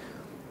 right?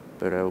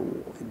 But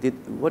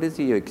what is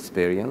your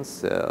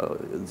experience?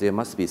 There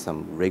must be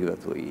some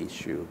regulatory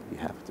issue you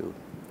have to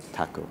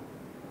tackle.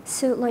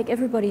 So like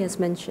everybody has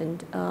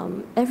mentioned,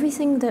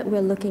 everything that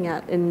we're looking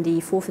at in the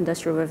 4th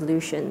Industrial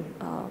Revolution,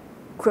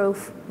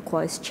 growth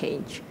requires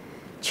change.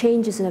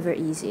 Change is never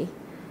easy.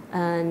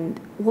 And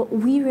what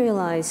we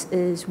realize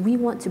is we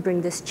want to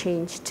bring this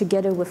change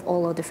together with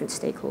all our different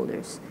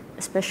stakeholders,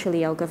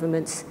 especially our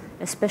governments,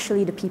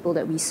 especially the people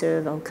that we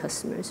serve, our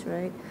customers,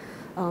 right?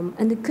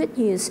 And the good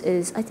news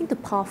is I think the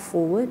path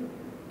forward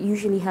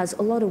usually has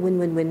a lot of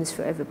win-win-wins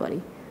for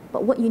everybody.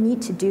 But what you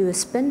need to do is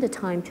spend the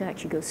time to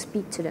actually go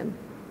speak to them,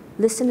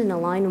 listen and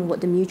align on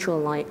what the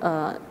mutual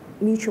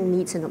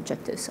needs and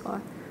objectives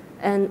are.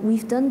 And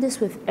we've done this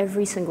with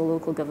every single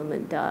local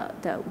government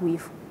that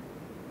we've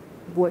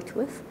worked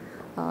with.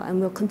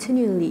 and we're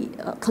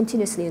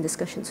continuously in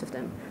discussions with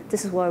them.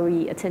 This is why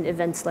we attend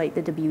events like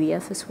the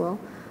WEF as well,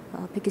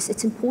 because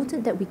it's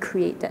important that we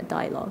create that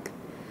dialogue.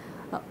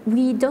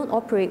 We don't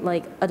operate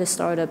like other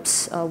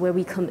startups where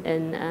we come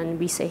in and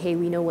we say, hey,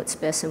 we know what's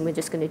best and we're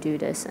just going to do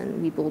this,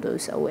 and we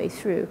bulldoze our way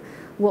through.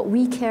 What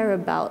we care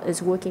about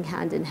is working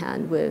hand in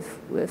hand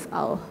with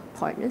our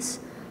partners.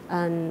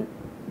 And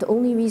the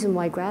only reason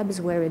why Grab is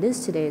where it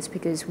is today is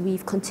because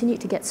we've continued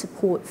to get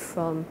support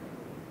from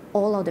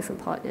all our different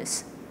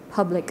partners,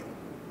 public,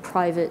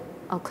 private,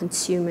 our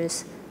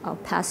consumers, our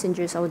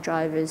passengers, our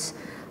drivers,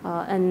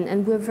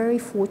 and we're very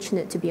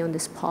fortunate to be on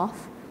this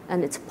path,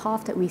 and it's a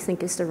path that we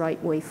think is the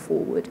right way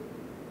forward.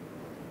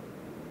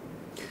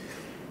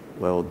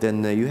 Well,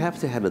 then you have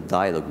to have a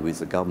dialogue with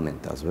the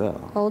government as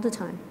well. All the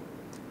time.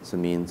 So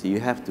it means you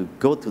have to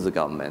go to the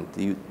government,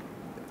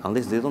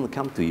 unless they don't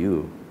come to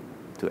you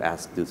to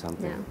ask to do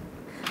something.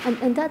 Yeah.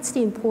 And that's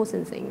the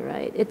important thing,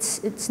 right?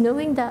 It's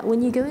knowing that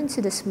when you go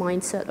into this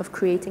mindset of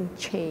creating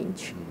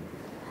change,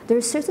 there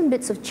are certain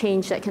bits of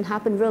change that can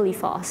happen really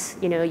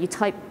fast. You know, you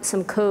type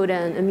some code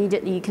and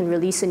immediately you can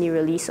release a new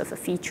release of a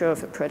feature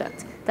of a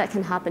product. That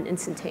can happen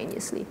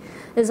instantaneously.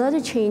 There's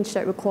other change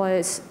that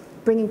requires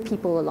bringing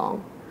people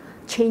along,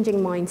 changing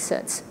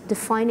mindsets,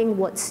 defining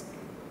what's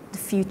the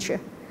future.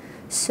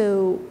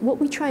 So what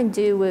we try and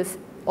do with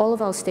all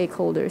of our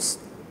stakeholders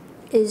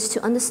is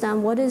to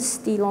understand what is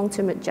the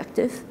long-term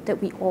objective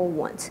that we all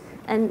want.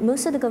 And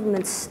most of the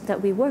governments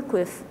that we work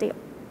with,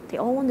 they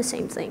all want the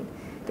same thing.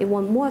 They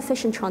want more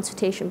efficient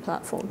transportation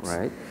platforms,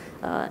 right,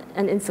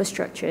 and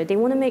infrastructure. They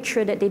want to make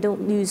sure that they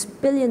don't lose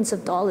billions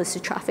of dollars to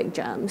traffic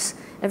jams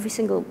every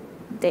single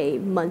day,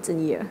 month,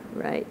 and year,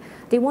 right?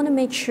 They want to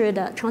make sure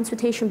that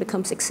transportation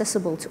becomes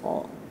accessible to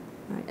all,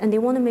 right? And they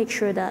want to make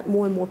sure that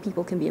more and more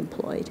people can be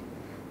employed.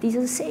 These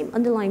are the same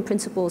underlying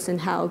principles in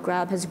how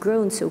Grab has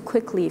grown so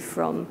quickly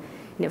from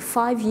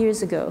 5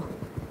 years ago,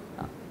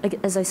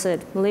 as I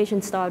said,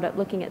 Malaysian startup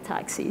looking at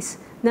taxis.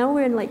 Now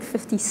we're in like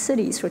 50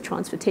 cities for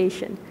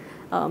transportation.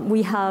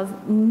 We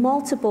have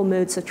multiple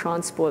modes of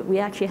transport. We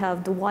actually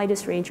have the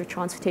widest range of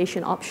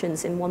transportation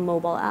options in one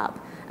mobile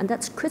app. And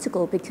that's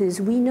critical because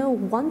we know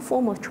one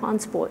form of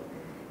transport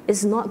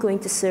is not going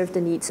to serve the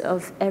needs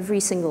of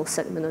every single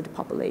segment of the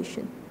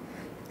population.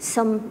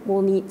 Some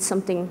will need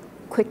something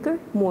quicker,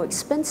 more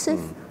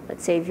expensive.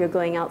 Let's say if you're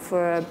going out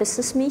for a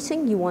business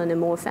meeting, you want a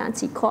more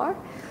fancy car.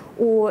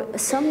 Or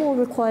some will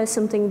require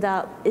something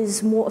that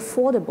is more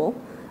affordable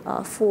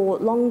for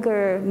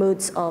longer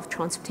modes of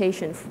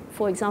transportation.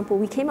 For example,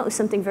 we came up with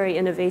something very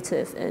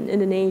innovative in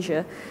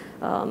Indonesia.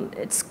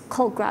 It's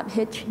called Grab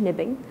Hitch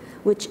Nibbing,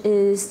 which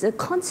is the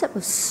concept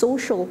of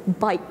social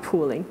bike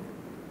pooling.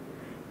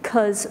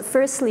 Because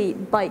firstly,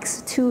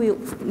 bikes, two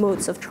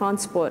modes of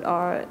transport,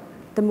 are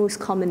the most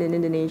common in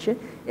Indonesia.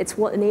 It's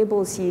what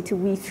enables you to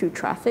weave through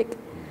traffic,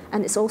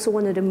 and it's also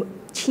one of the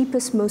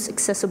cheapest, most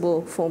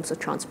accessible forms of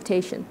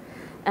transportation.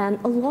 And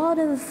a lot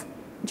of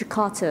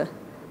Jakarta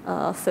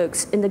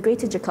folks in the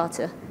greater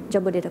Jakarta,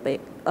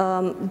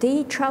 Jabodetabek,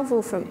 they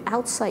travel from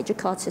outside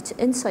Jakarta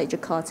to inside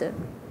Jakarta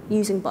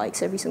using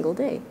bikes every single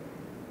day.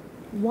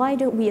 Why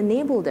don't we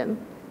enable them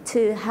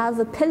to have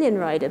a pillion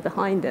rider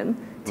behind them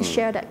to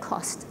share that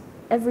cost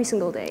every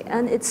single day?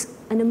 And it's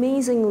an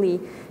amazingly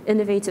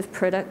innovative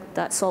product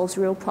that solves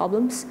real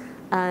problems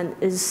and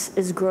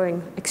is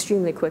growing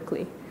extremely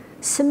quickly.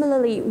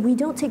 Similarly, we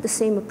don't take the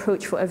same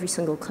approach for every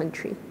single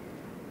country.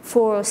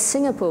 For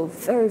Singapore,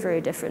 very,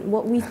 very different.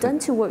 What we've done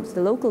to work with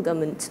the local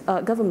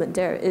government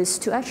there is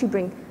to actually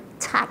bring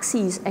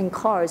taxis and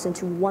cars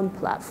into one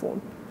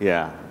platform.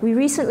 Yeah. We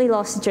recently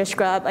lost Just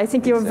Grab. I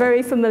think you're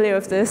very familiar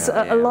with this.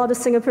 Yeah, A lot of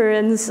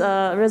Singaporeans,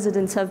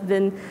 residents have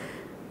been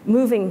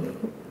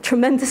moving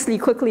tremendously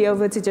quickly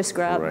over to Just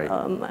Grab.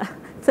 Right.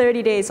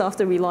 30 days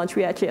after we launched,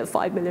 we actually have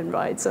 5 million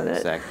rides on it.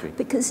 Exactly.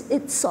 Because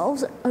it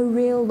solves a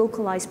real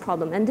localized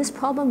problem. And this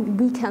problem,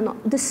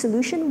 this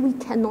solution, we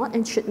cannot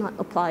and should not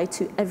apply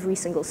to every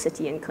single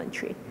city and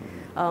country.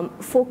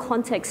 For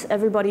context,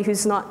 everybody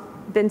who's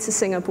not been to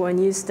Singapore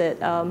and used it,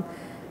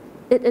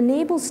 it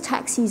enables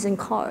taxis and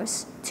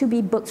cars to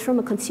be booked from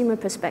a consumer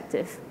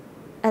perspective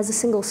as a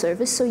single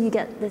service, so you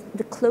get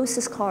the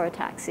closest car or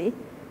taxi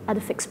at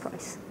a fixed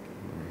price.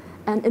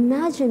 And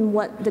imagine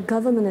what the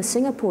government of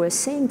Singapore is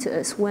saying to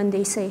us when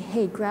they say,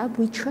 hey, Grab,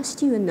 we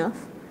trust you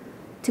enough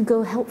to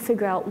go help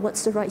figure out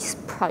what's the right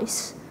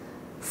price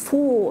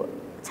for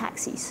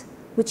taxis,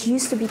 which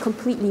used to be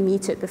completely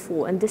metered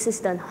before. And this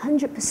is done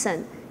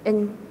 100%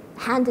 in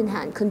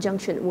hand-in-hand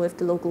conjunction with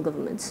the local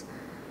governments.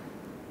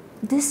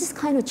 This is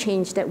kind of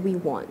change that we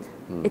want.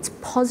 It's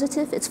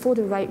positive, it's for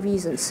the right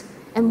reasons.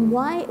 And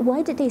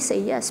why did they say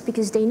yes?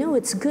 Because they know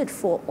it's good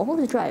for all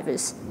the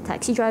drivers.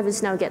 Taxi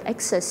drivers now get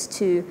access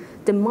to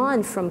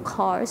demand from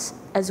cars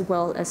as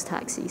well as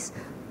taxis.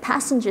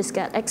 Passengers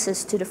get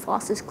access to the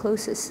fastest,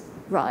 closest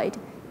ride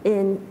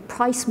in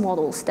price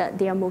models that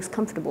they are most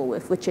comfortable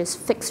with, which is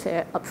fixed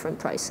fare upfront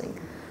pricing.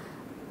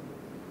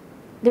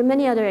 There are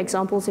many other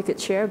examples I could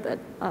share, but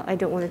I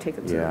don't want to take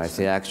up too much. Yeah, I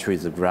say actually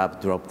the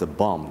Grab dropped the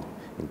bomb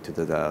into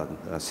the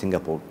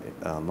Singapore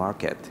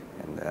market.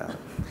 And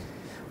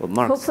well,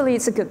 Markus, Hopefully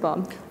it's a good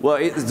bomb. well,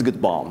 it's a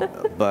good bomb,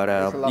 but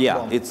yeah,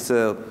 bomb. it's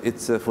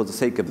for the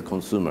sake of the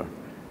consumer,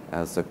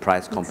 as the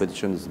price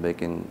competition is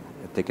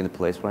taking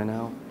place right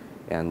now,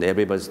 and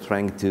everybody's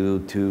trying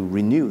to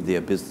renew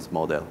their business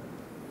model,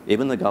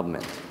 even the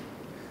government.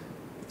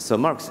 So,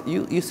 Markus,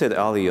 you said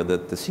earlier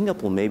that the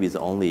Singapore maybe is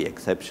the only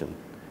exception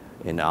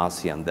in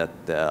ASEAN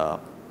that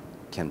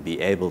can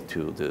be able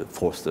to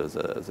foster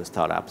the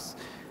startups,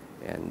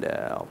 and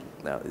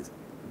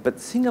but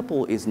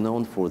Singapore is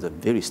known for the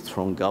very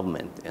strong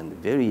government and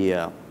very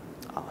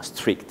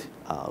strict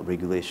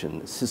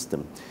regulation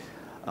system.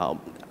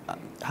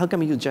 How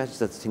come you judge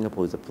that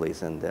Singapore is a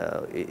place and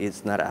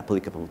it's not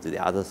applicable to the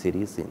other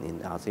cities in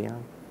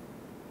ASEAN?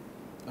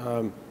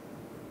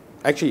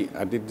 Actually,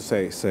 I didn't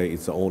say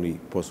it's the only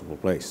possible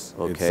place.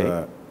 Okay.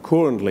 It's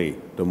currently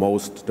the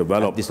most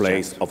developed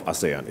place of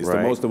ASEAN. It's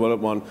the most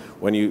developed one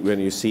when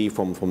you see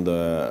from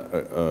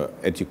the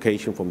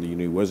education from the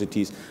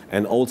universities,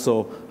 and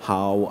also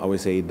how I would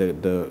say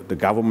the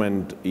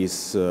government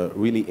is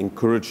really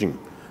encouraging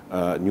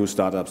new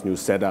startups, new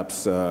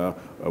setups,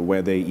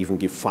 where they even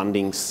give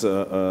fundings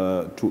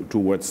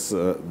towards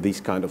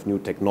these kind of new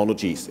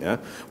technologies, yeah?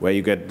 Where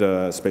you get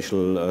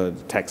special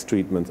tax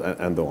treatment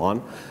and so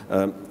on.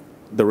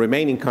 The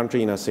remaining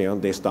country in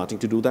ASEAN, they're starting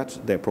to do that.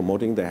 They're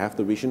promoting, they have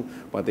the vision,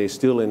 but they're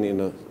still in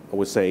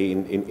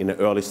an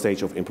early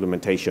stage of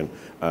implementation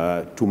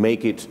to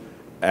make it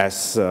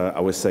as, I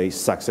would say,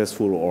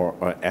 successful or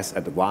as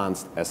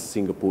advanced as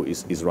Singapore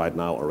is right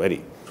now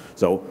already.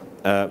 So,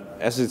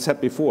 as I said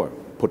before,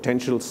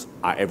 potentials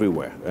are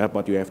everywhere, yeah?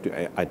 But you have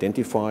to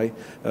identify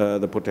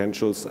the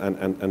potentials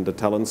and the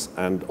talents,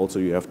 and also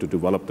you have to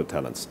develop the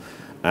talents.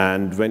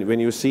 And when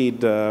you see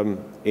it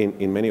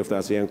in many of the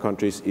ASEAN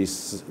countries,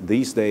 is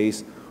these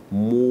days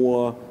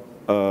more,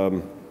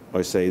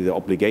 I say, the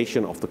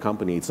obligation of the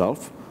company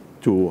itself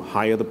to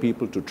hire the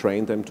people, to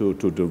train them, to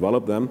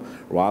develop them,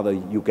 rather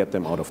you get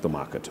them out of the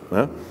market.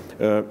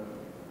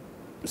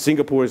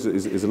 Singapore is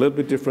a little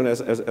bit different,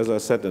 as I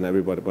said, and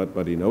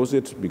everybody knows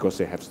it, because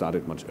they have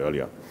started much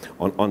earlier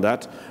on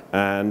that.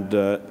 And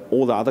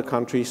all the other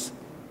countries,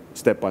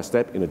 step by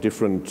step, in a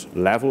different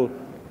level,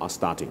 are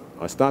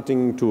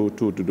starting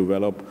to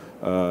develop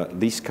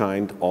this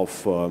kind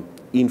of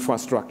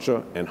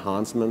infrastructure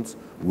enhancements,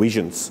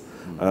 visions.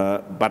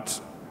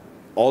 But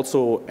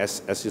also,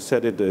 as you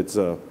said, it's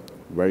a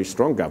very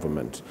strong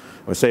government.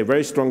 I say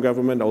very strong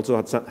government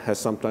also has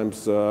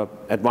sometimes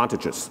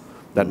advantages.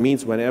 That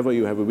means whenever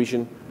you have a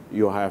vision,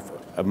 you have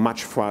a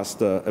much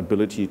faster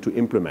ability to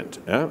implement.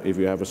 Yeah? If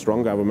you have a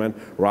strong government,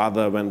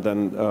 rather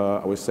than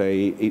I would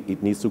say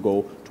it needs to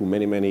go to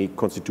many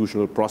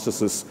constitutional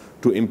processes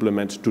to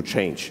implement, to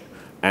change.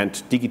 And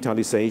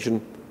digitalization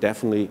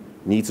definitely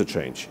needs a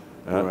change.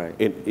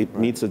 It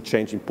needs a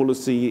change in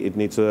policy. It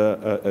needs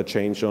a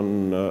change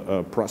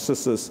on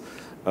processes.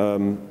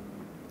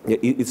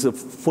 It's a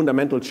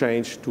fundamental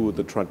change to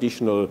the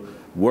traditional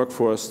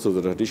workforce, to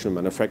the traditional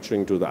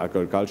manufacturing, to the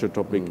agriculture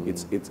topic.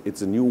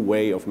 It's a new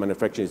way of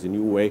manufacturing. It's a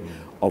new way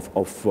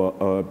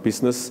of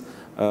business,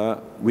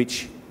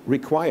 which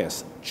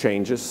requires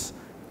changes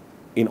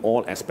in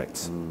all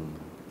aspects.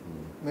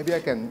 Maybe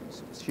I can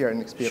share an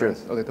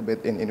experience a little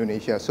bit in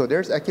Indonesia. So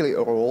there's actually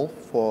a role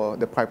for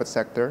the private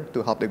sector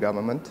to help the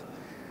government.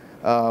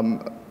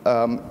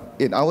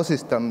 In our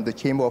system, the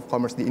Chamber of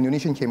Commerce, the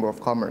Indonesian Chamber of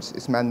Commerce,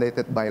 is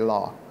mandated by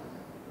law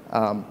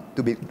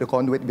to be the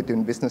conduit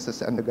between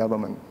businesses and the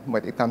government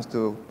when it comes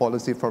to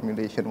policy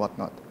formulation,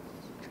 whatnot.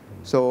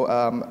 So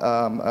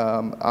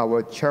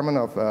our chairman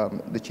of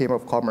the Chamber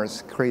of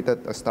Commerce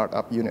created a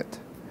startup unit.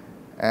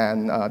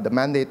 And the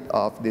mandate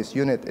of this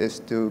unit is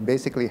to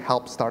basically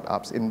help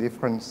startups in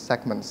different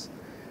segments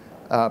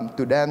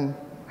to then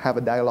have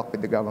a dialogue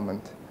with the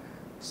government.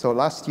 So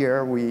last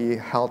year we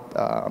held,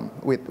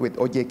 with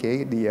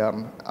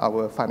OJK,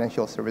 our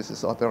financial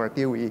services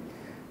authority, we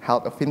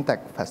held a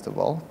FinTech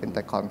festival,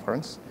 FinTech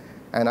conference.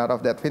 And out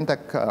of that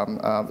FinTech,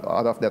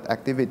 out of that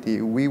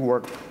activity, we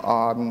worked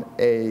on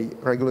a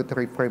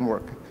regulatory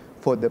framework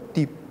for the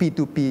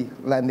P2P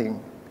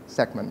lending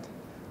segment,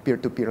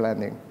 peer-to-peer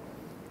lending.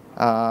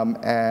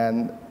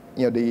 And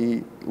you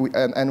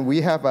know,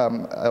 we have,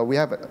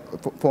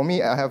 for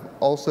me, I have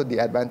also the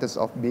advantage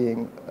of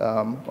being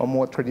a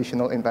more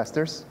traditional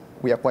investors.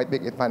 We are quite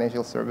big in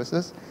financial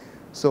services.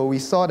 So we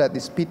saw that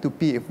this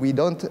P2P, if we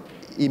don't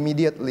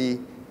immediately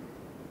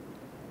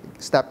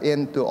step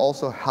in to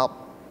also help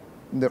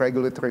the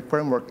regulatory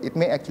framework, it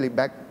may actually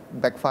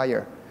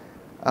backfire.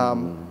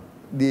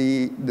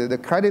 The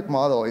credit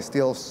model is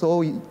still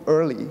so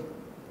early.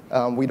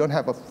 We don't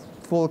have a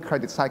full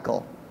credit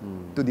cycle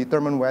to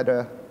determine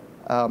whether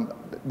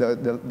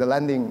the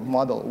lending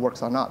model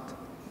works or not,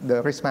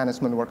 the risk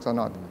management works or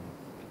not.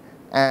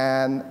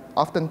 And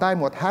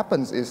oftentimes what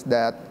happens is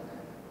that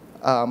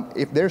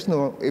if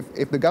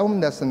the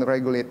government doesn't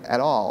regulate at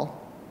all,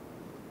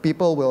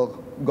 people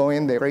will go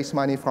in, they raise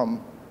money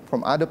from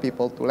other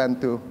people to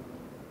lend to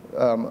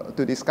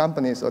these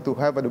companies or to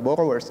whoever the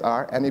borrowers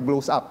are, and it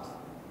blows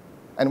up.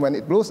 And when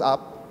it blows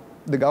up,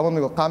 the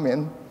government will come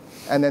in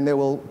and then they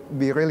will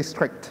be really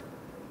strict,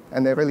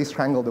 and they really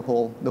strangle the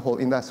whole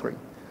industry.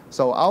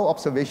 So our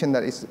observation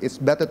that it's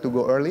better to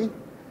go early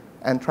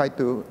and try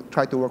to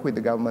work with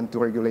the government to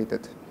regulate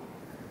it.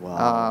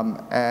 Wow.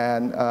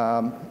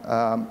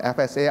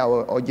 FSA,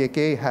 our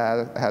OJK,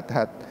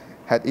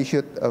 had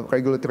issued a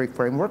regulatory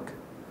framework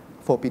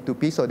for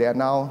P2P, so they are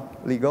now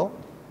legal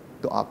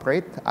to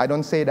operate. I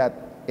don't say that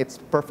it's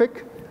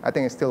perfect. I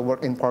think it's still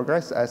work in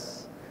progress,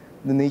 as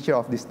the nature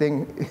of this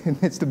thing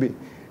it needs to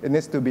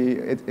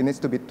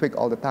be tweaked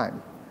all the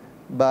time.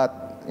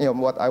 But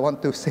what I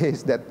want to say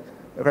is that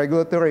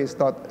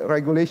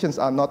regulations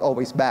are not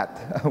always bad.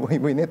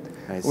 we need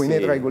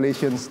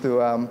regulations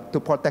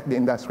to protect the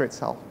industry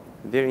itself.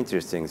 Very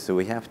interesting. So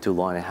we have to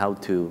learn how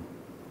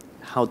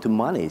to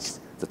manage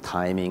the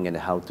timing and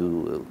how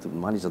to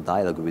manage the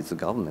dialogue with the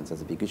governments.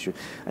 That's a big issue.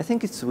 I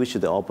think we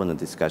should open the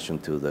discussion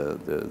to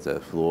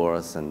the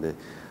floors. And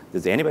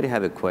does anybody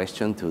have a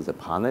question to the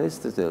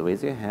panelists?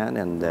 Raise your hand,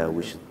 and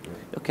we should.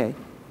 Okay.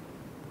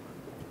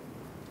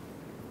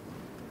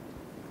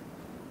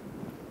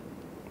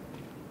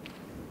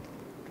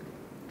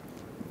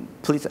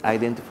 Please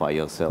identify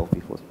yourself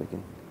before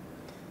speaking.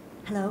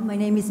 Hello, my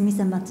name is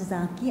Misa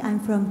Matsuzaki. I'm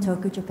from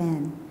Tokyo,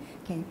 Japan.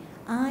 Okay,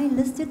 I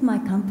listed my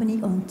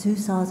company on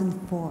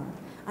 2004.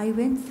 I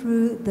went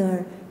through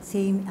the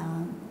same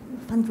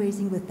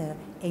fundraising with the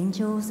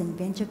angels and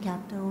venture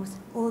capitals,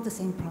 all the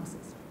same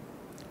process.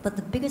 But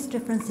the biggest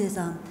difference is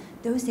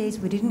those days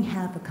we didn't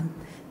have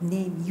a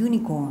name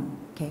unicorn.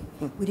 Okay,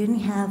 we didn't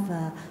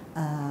have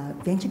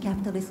venture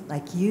capitalists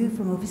like you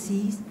from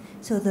overseas.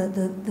 So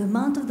the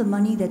amount of the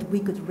money that we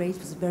could raise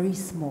was very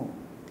small.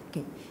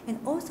 Okay, and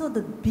also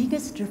the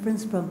biggest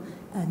difference from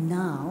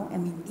now, I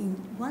mean, in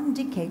one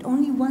decade,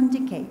 only one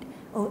decade.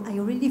 Oh, I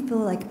already feel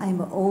like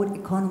I'm an old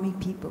economy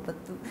people, but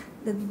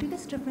the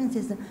biggest difference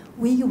is that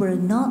we were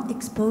not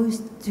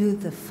exposed to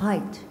the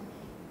fight.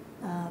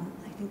 I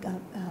think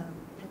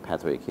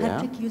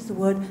Patrick used the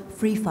word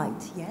free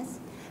fight, yes?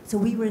 So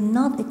we were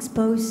not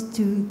exposed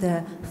to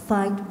the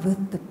fight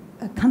with the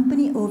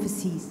company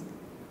overseas.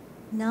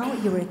 Now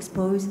you're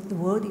exposed, the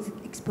world is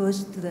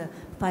exposed to the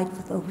fight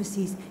with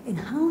overseas. And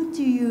how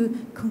do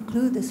you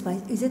conclude this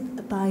fight? Is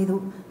it by the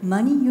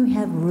money you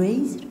have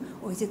raised,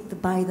 or is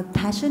it by the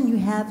passion you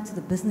have to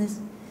the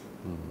business?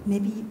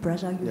 Maybe,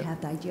 Braja, you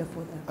have the idea for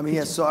that. I mean,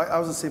 yeah, so I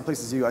was in the same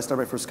place as you. I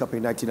started my first company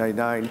in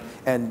 1999,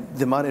 and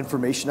the amount of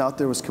information out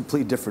there was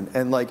completely different.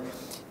 And like,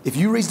 if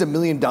you raised $1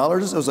 million, it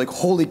was like,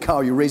 holy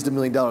cow, you raised $1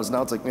 million.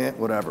 Now it's like,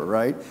 whatever,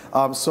 right?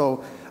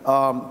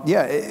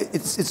 Yeah,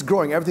 it's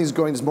growing. Everything's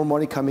growing. There's more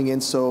money coming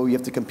in, so you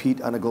have to compete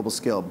on a global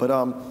scale. But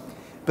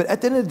at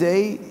the end of the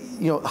day,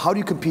 how do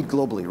you compete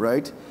globally,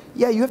 right?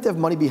 Yeah, you have to have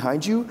money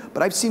behind you,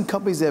 but I've seen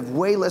companies that have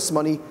way less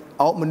money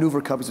outmaneuver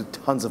companies with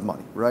tons of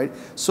money, right?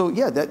 So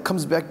yeah, that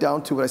comes back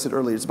down to what I said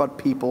earlier. It's about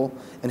people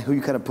and who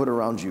you kind of put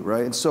around you,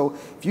 right? And so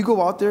if you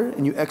go out there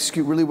and you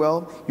execute really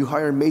well, you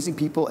hire amazing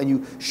people, and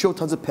you show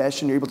tons of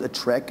passion, you're able to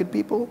attract good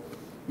people,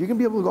 you're going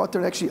to be able to go out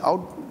there and actually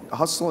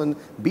hustle and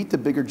beat the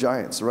bigger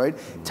giants, right?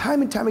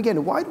 Time and time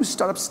again, why do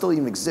startups still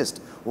even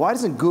exist? Why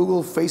doesn't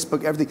Google,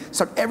 Facebook, everything,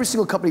 start every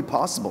single company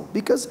possible?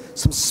 Because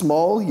some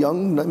small,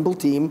 young, nimble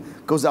team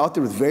goes out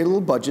there with very little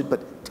budget,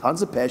 but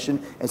tons of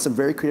passion and some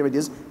very creative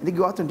ideas, and they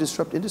go out there and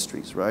disrupt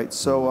industries, right?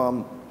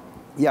 So,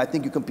 yeah, I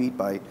think you compete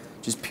by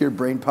just pure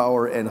brain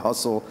power and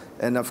hustle,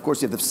 and of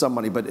course you have to have some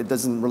money, but it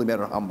doesn't really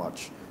matter how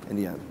much in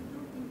the end.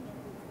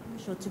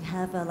 Crucial to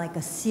have like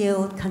a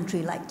sealed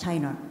country like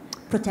China,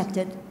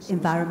 protected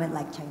environment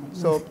like China.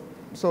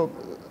 So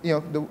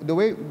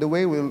the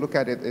way we look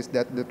at it is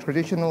that the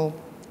traditional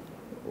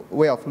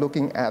way of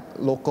looking at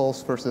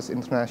locals versus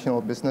international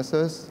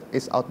businesses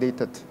is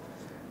outdated.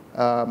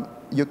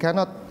 You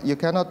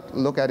cannot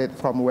look at it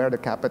from where the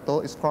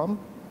capital is from,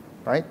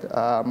 right?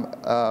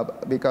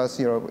 Because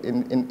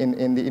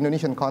in the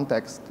Indonesian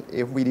context,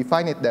 if we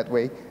define it that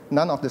way,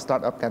 none of the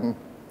startup can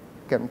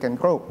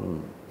grow.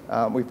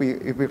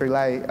 If we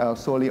rely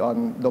solely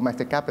on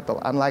domestic capital,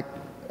 unlike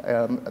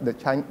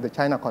the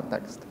China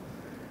context.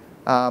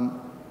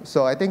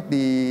 So I think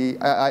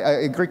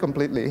I agree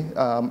completely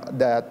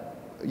that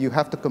you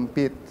have to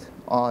compete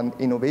on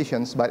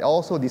innovations, but I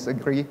also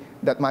disagree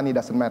that money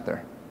doesn't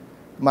matter.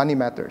 Money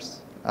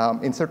matters.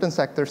 In certain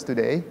sectors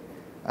today,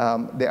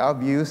 there are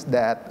views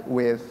that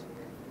with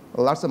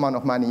a large amount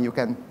of money, you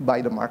can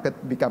buy the market,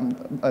 become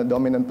a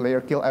dominant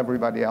player, kill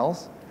everybody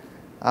else.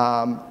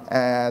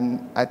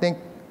 And I think,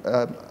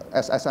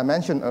 as I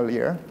mentioned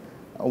earlier,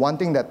 one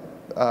thing that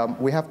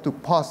we have to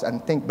pause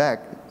and think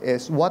back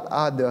is what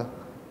are the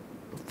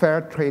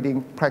fair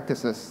trading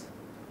practices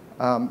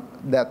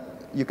that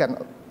you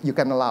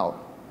can allow.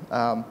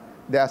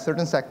 There are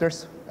certain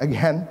sectors,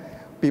 again,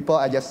 people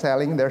are just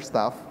selling their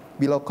stuff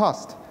below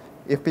cost.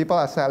 If people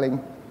are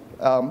selling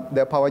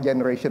their power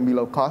generation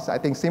below cost, I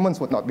think Siemens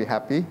would not be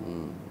happy.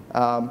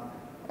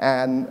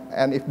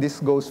 And if this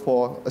goes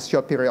for a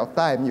short period of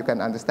time, you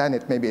can understand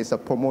it. Maybe it's a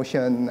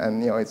promotion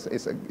and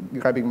it's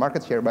grabbing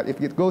market share. But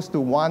if it goes to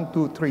 1,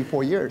 2, 3,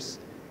 4 years,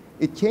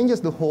 it changes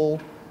the whole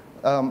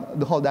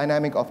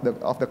dynamic of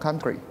the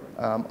country.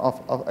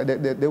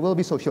 there will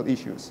be social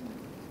issues.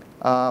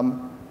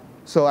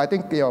 So I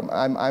think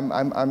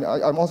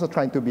I'm also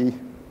trying to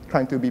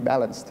be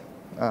balanced,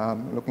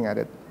 looking at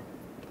it.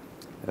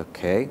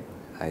 Okay,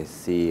 I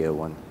see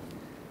one.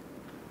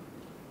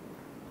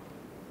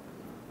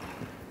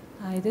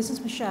 Hi, this is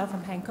Michelle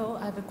from Henkel.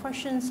 I have a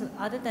question. So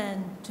other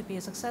than to be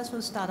a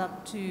successful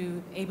startup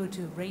to able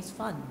to raise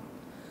funds,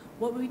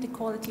 what would be the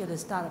quality of the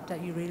startup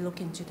that you really look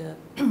into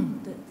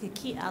the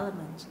key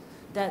elements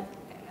that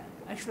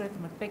actually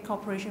from a big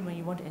corporation when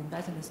you want to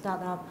invest in a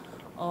startup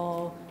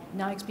or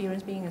now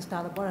experience being a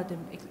startup, what are the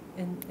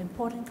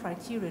important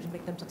criteria to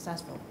make them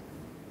successful?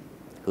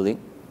 Ling?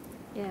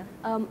 Yeah,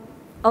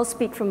 I'll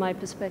speak from my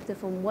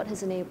perspective on what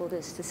has enabled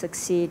us to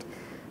succeed.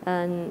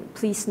 And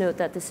please note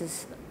that this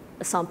is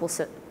a sample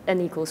set,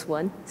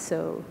 n=1.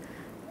 So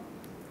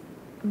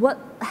what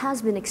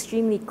has been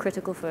extremely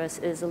critical for us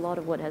is a lot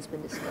of what has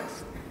been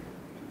discussed.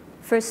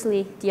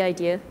 Firstly, the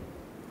idea.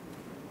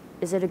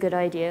 Is it a good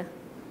idea?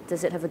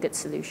 Does it have a good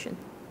solution?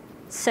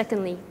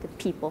 Secondly, the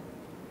people.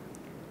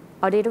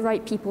 Are they the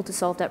right people to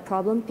solve that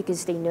problem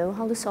because they know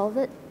how to solve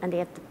it and they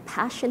have the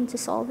passion to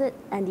solve it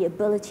and the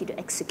ability to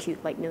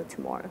execute like no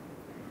tomorrow?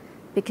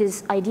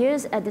 Because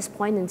ideas at this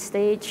point in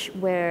stage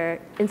where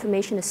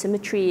information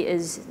asymmetry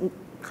is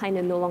kind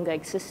of no longer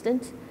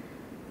existent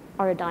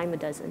are a dime a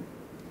dozen.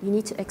 You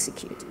need to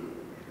execute,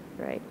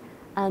 right?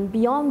 And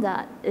beyond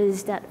that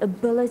is that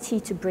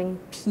ability to bring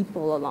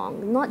people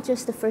along, not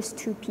just the first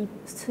two,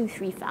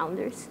 three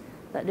founders,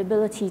 but the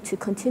ability to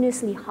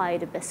continuously hire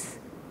the best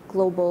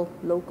global,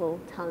 local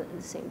talent at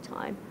the same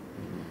time.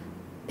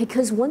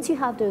 Because once you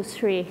have those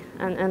three,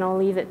 and I'll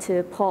leave it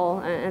to Paul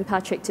and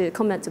Patrick to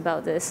comment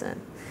about this,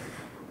 and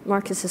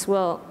Markus as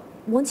well,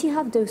 once you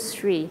have those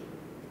three,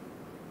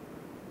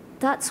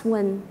 that's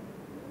when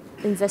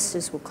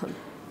investors will come.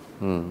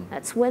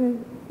 That's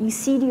when you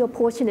see the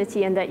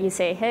opportunity and that you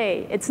say,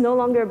 hey, it's no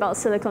longer about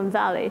Silicon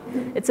Valley.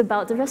 It's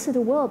about the rest of the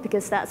world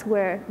because that's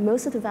where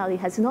most of the value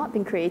has not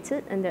been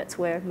created and that's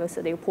where most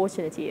of the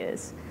opportunity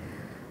is.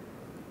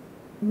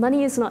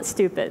 Money is not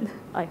stupid,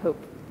 I hope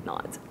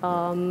not.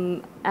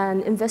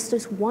 And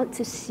investors want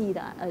to see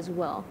that as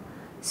well.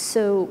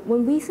 So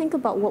when we think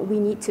about what we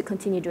need to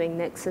continue doing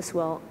next as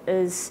well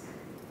is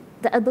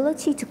the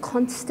ability to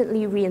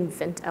constantly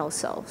reinvent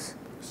ourselves,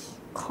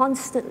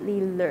 constantly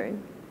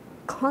learn,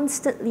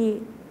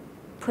 constantly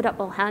put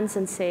up our hands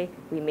and say,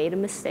 we made a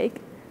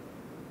mistake.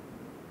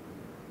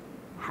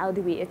 How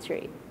do we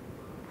iterate?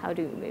 How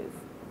do we move?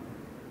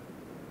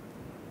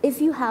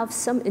 If you have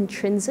some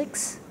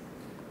intrinsics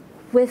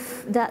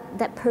with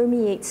that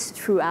permeates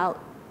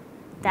throughout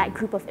that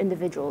group of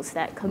individuals,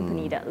 that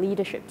company, that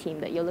leadership team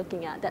that you're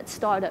looking at, that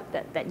startup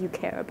that you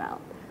care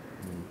about,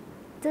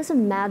 it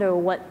doesn't matter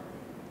what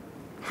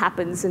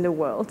happens in the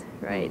world,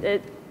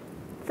 right?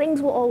 Things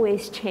will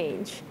always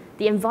change.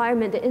 The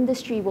environment, the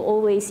industry will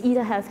always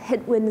either have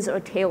headwinds or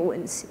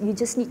tailwinds. You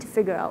just need to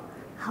figure out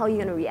how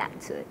you're going to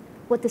react to it.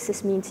 What does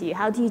this mean to you?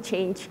 How do you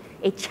change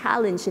a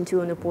challenge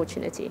into an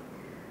opportunity?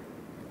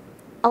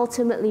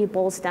 Ultimately, it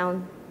boils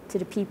down to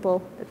the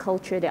people, the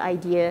culture, the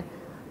idea.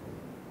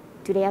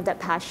 Do they have that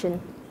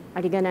passion?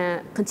 Are they going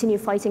to continue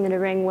fighting in the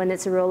ring when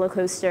it's a roller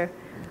coaster?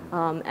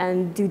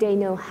 And do they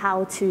know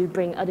how to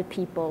bring other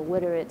people,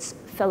 whether it's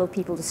fellow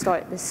people to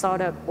start the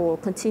startup or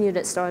continue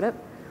that startup,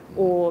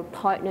 or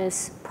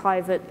partners,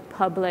 private,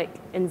 public,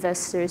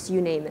 investors,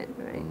 you name it,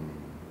 right?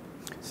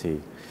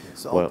 See.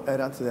 So I'll add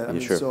on to that. I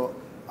mean, sure. So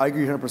I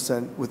agree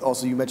 100% with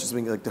also, you mentioned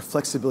something like the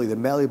flexibility, the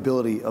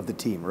malleability of the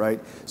team, right?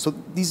 So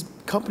these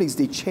companies,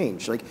 they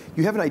change. Like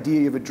you have an idea,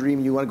 you have a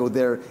dream, you want to go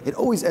there, it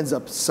always ends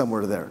up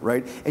somewhere there,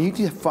 right? And you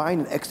need to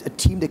find a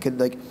team that can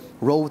like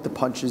roll with the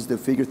punches, they'll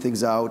figure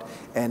things out,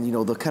 and you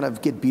know, they'll kind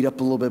of get beat up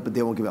a little bit, but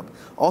they won't give up.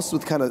 Also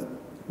with kind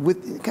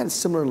of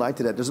similar line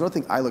to that, there's another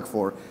thing I look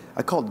for.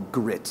 I call it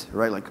grit,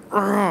 right? Like,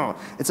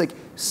 it's like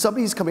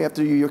somebody's coming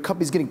after you, your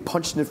company's getting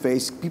punched in the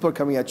face, people are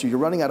coming at you, you're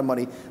running out of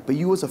money, but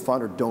you as a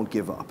founder don't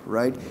give up,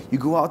 right? You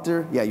go out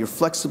there, yeah, you're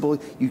flexible,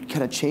 you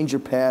kind of change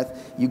your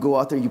path, you go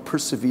out there, you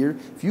persevere.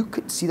 If you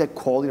could see that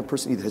quality in a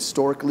person either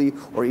historically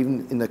or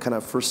even in the kind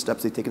of first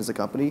steps they've taken as a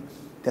company,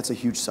 that's a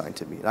huge sign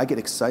to me. And I get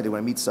excited when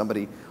I meet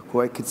somebody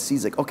who I could see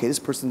is like, okay, this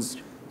person's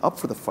up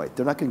for the fight.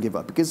 They're not going to give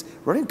up because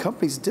running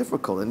companies is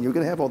difficult, and you're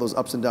going to have all those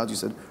ups and downs. You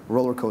said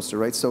roller coaster,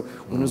 right? So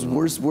when there's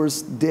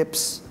worse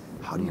dips,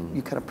 how do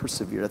you kind of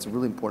persevere? That's a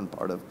really important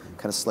part of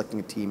kind of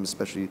selecting a team,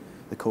 especially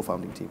the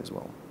co-founding team as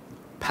well.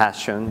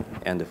 Passion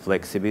and the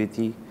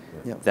flexibility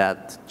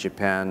that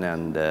Japan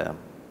and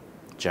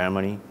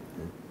Germany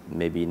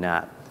maybe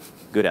not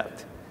good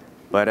at,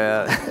 but.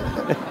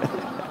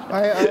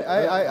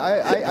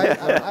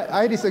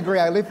 I disagree.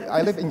 I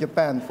live in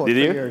Japan for 3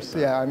 years.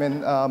 Yeah, I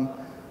mean.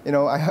 You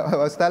know, I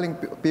was telling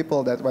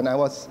people that when I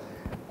was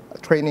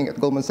training at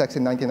Goldman Sachs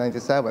in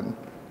 1997,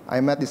 I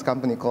met this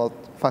company called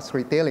Fast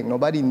Retailing.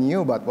 Nobody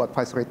knew about what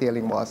fast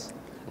retailing was.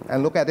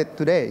 And look at it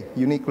today,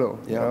 Uniqlo.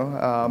 You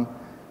know?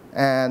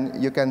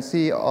 And you can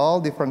see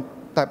all different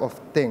type of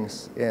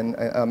things in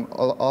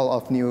all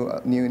of new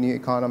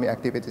economy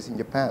activities in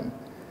Japan.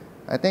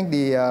 I think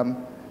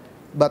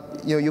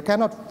But you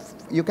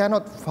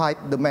cannot fight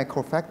the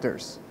macro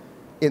factors.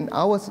 In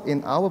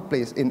our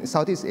place in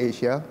Southeast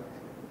Asia,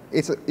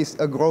 it's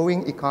a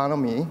growing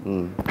economy,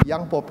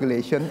 young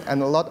population,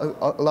 and a lot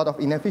of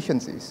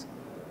inefficiencies,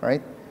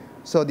 right?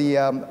 So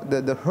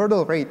the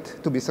hurdle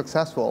rate to be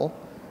successful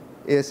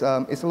is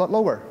a lot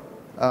lower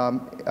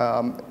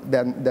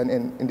than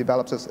in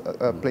developed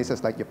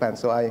places like Japan.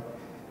 So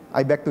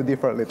I beg to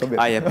differ a little bit.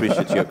 I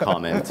appreciate your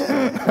comment.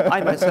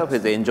 I myself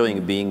is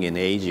enjoying being in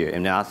Asia,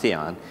 in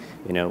ASEAN,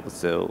 you know,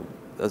 so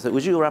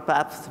would you wrap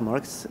up,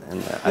 Markus,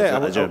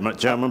 as a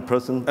German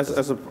person? As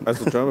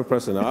a German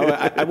person,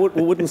 I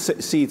wouldn't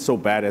see it so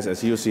bad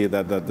as you see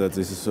that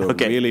this is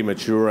really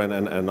mature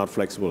and not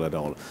flexible at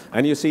all.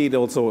 And you see it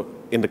also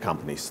in the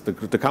companies.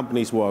 The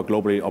companies who are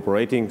globally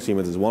operating,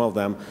 Siemens is one of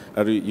them.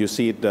 You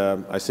see it,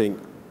 I think,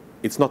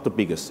 it's not the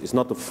biggest, it's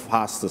not the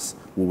fastest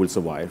who will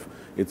survive.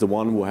 It's the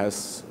one who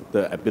has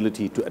the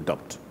ability to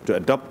adapt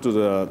to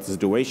the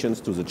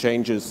situations, to the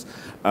changes.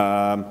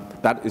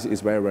 That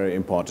is very, very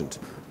important.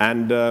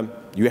 And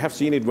you have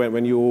seen it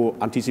when you're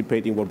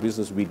anticipating what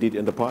business we did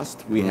in the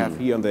past. We have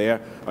here and there,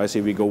 I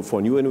say we go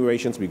for new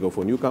innovations, we go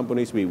for new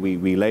companies,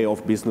 we lay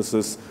off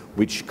businesses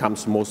which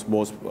comes more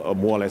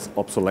or less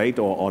obsolete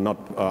or not,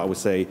 I would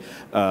say,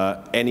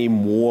 any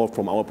more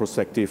from our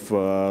perspective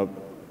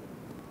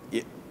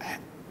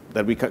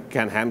that we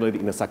can handle it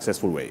in a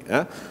successful way.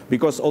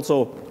 Because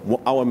also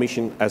our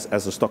mission as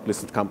a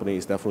stock-listed company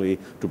is definitely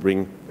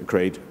to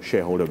create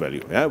shareholder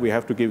value. We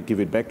have to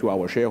give it back to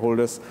our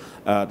shareholders.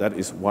 That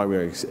is why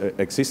we're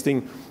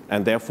existing.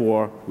 And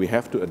therefore, we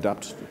have to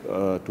adapt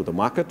to the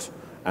market.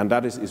 And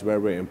that is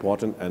very, very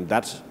important. And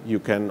that you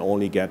can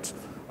only get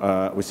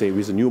we say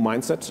with a new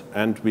mindset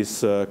and with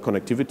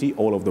connectivity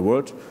all over the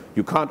world.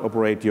 You can't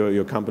operate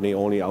your company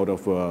only out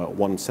of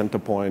one center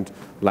point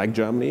like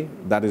Germany.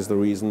 That is the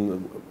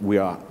reason we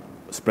are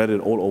spread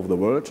it all over the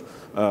world.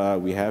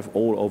 We have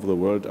all over the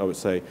world, I would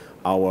say,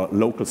 our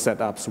local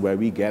setups where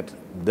we get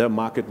the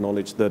market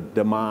knowledge, the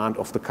demand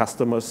of the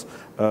customers,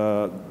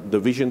 the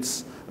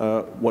visions,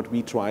 what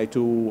we try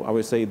to, I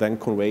would say, then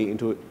convey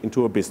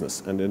into a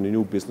business and in a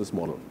new business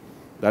model.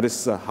 That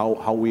is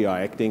how we are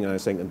acting, and I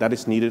think that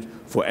is needed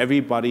for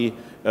everybody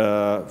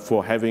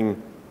for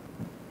having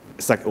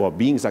or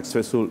being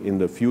successful in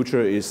the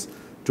future is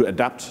to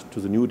adapt to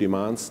the new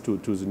demands, to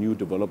the new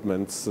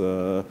developments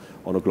on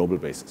a global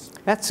basis.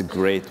 That's a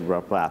great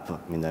wrap up.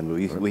 I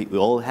mean, we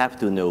all have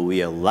to know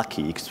we are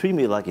lucky,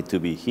 extremely lucky to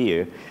be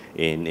here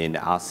in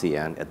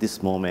ASEAN at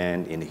this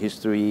moment in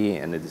history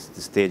and at this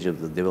stage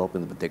of the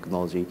development of the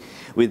technology.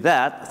 With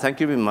that, thank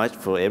you very much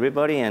for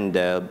everybody, and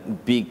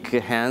big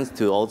hands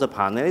to all the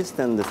panelists,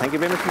 and thank you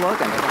very much for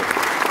welcoming.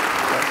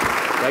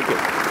 Thank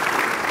you.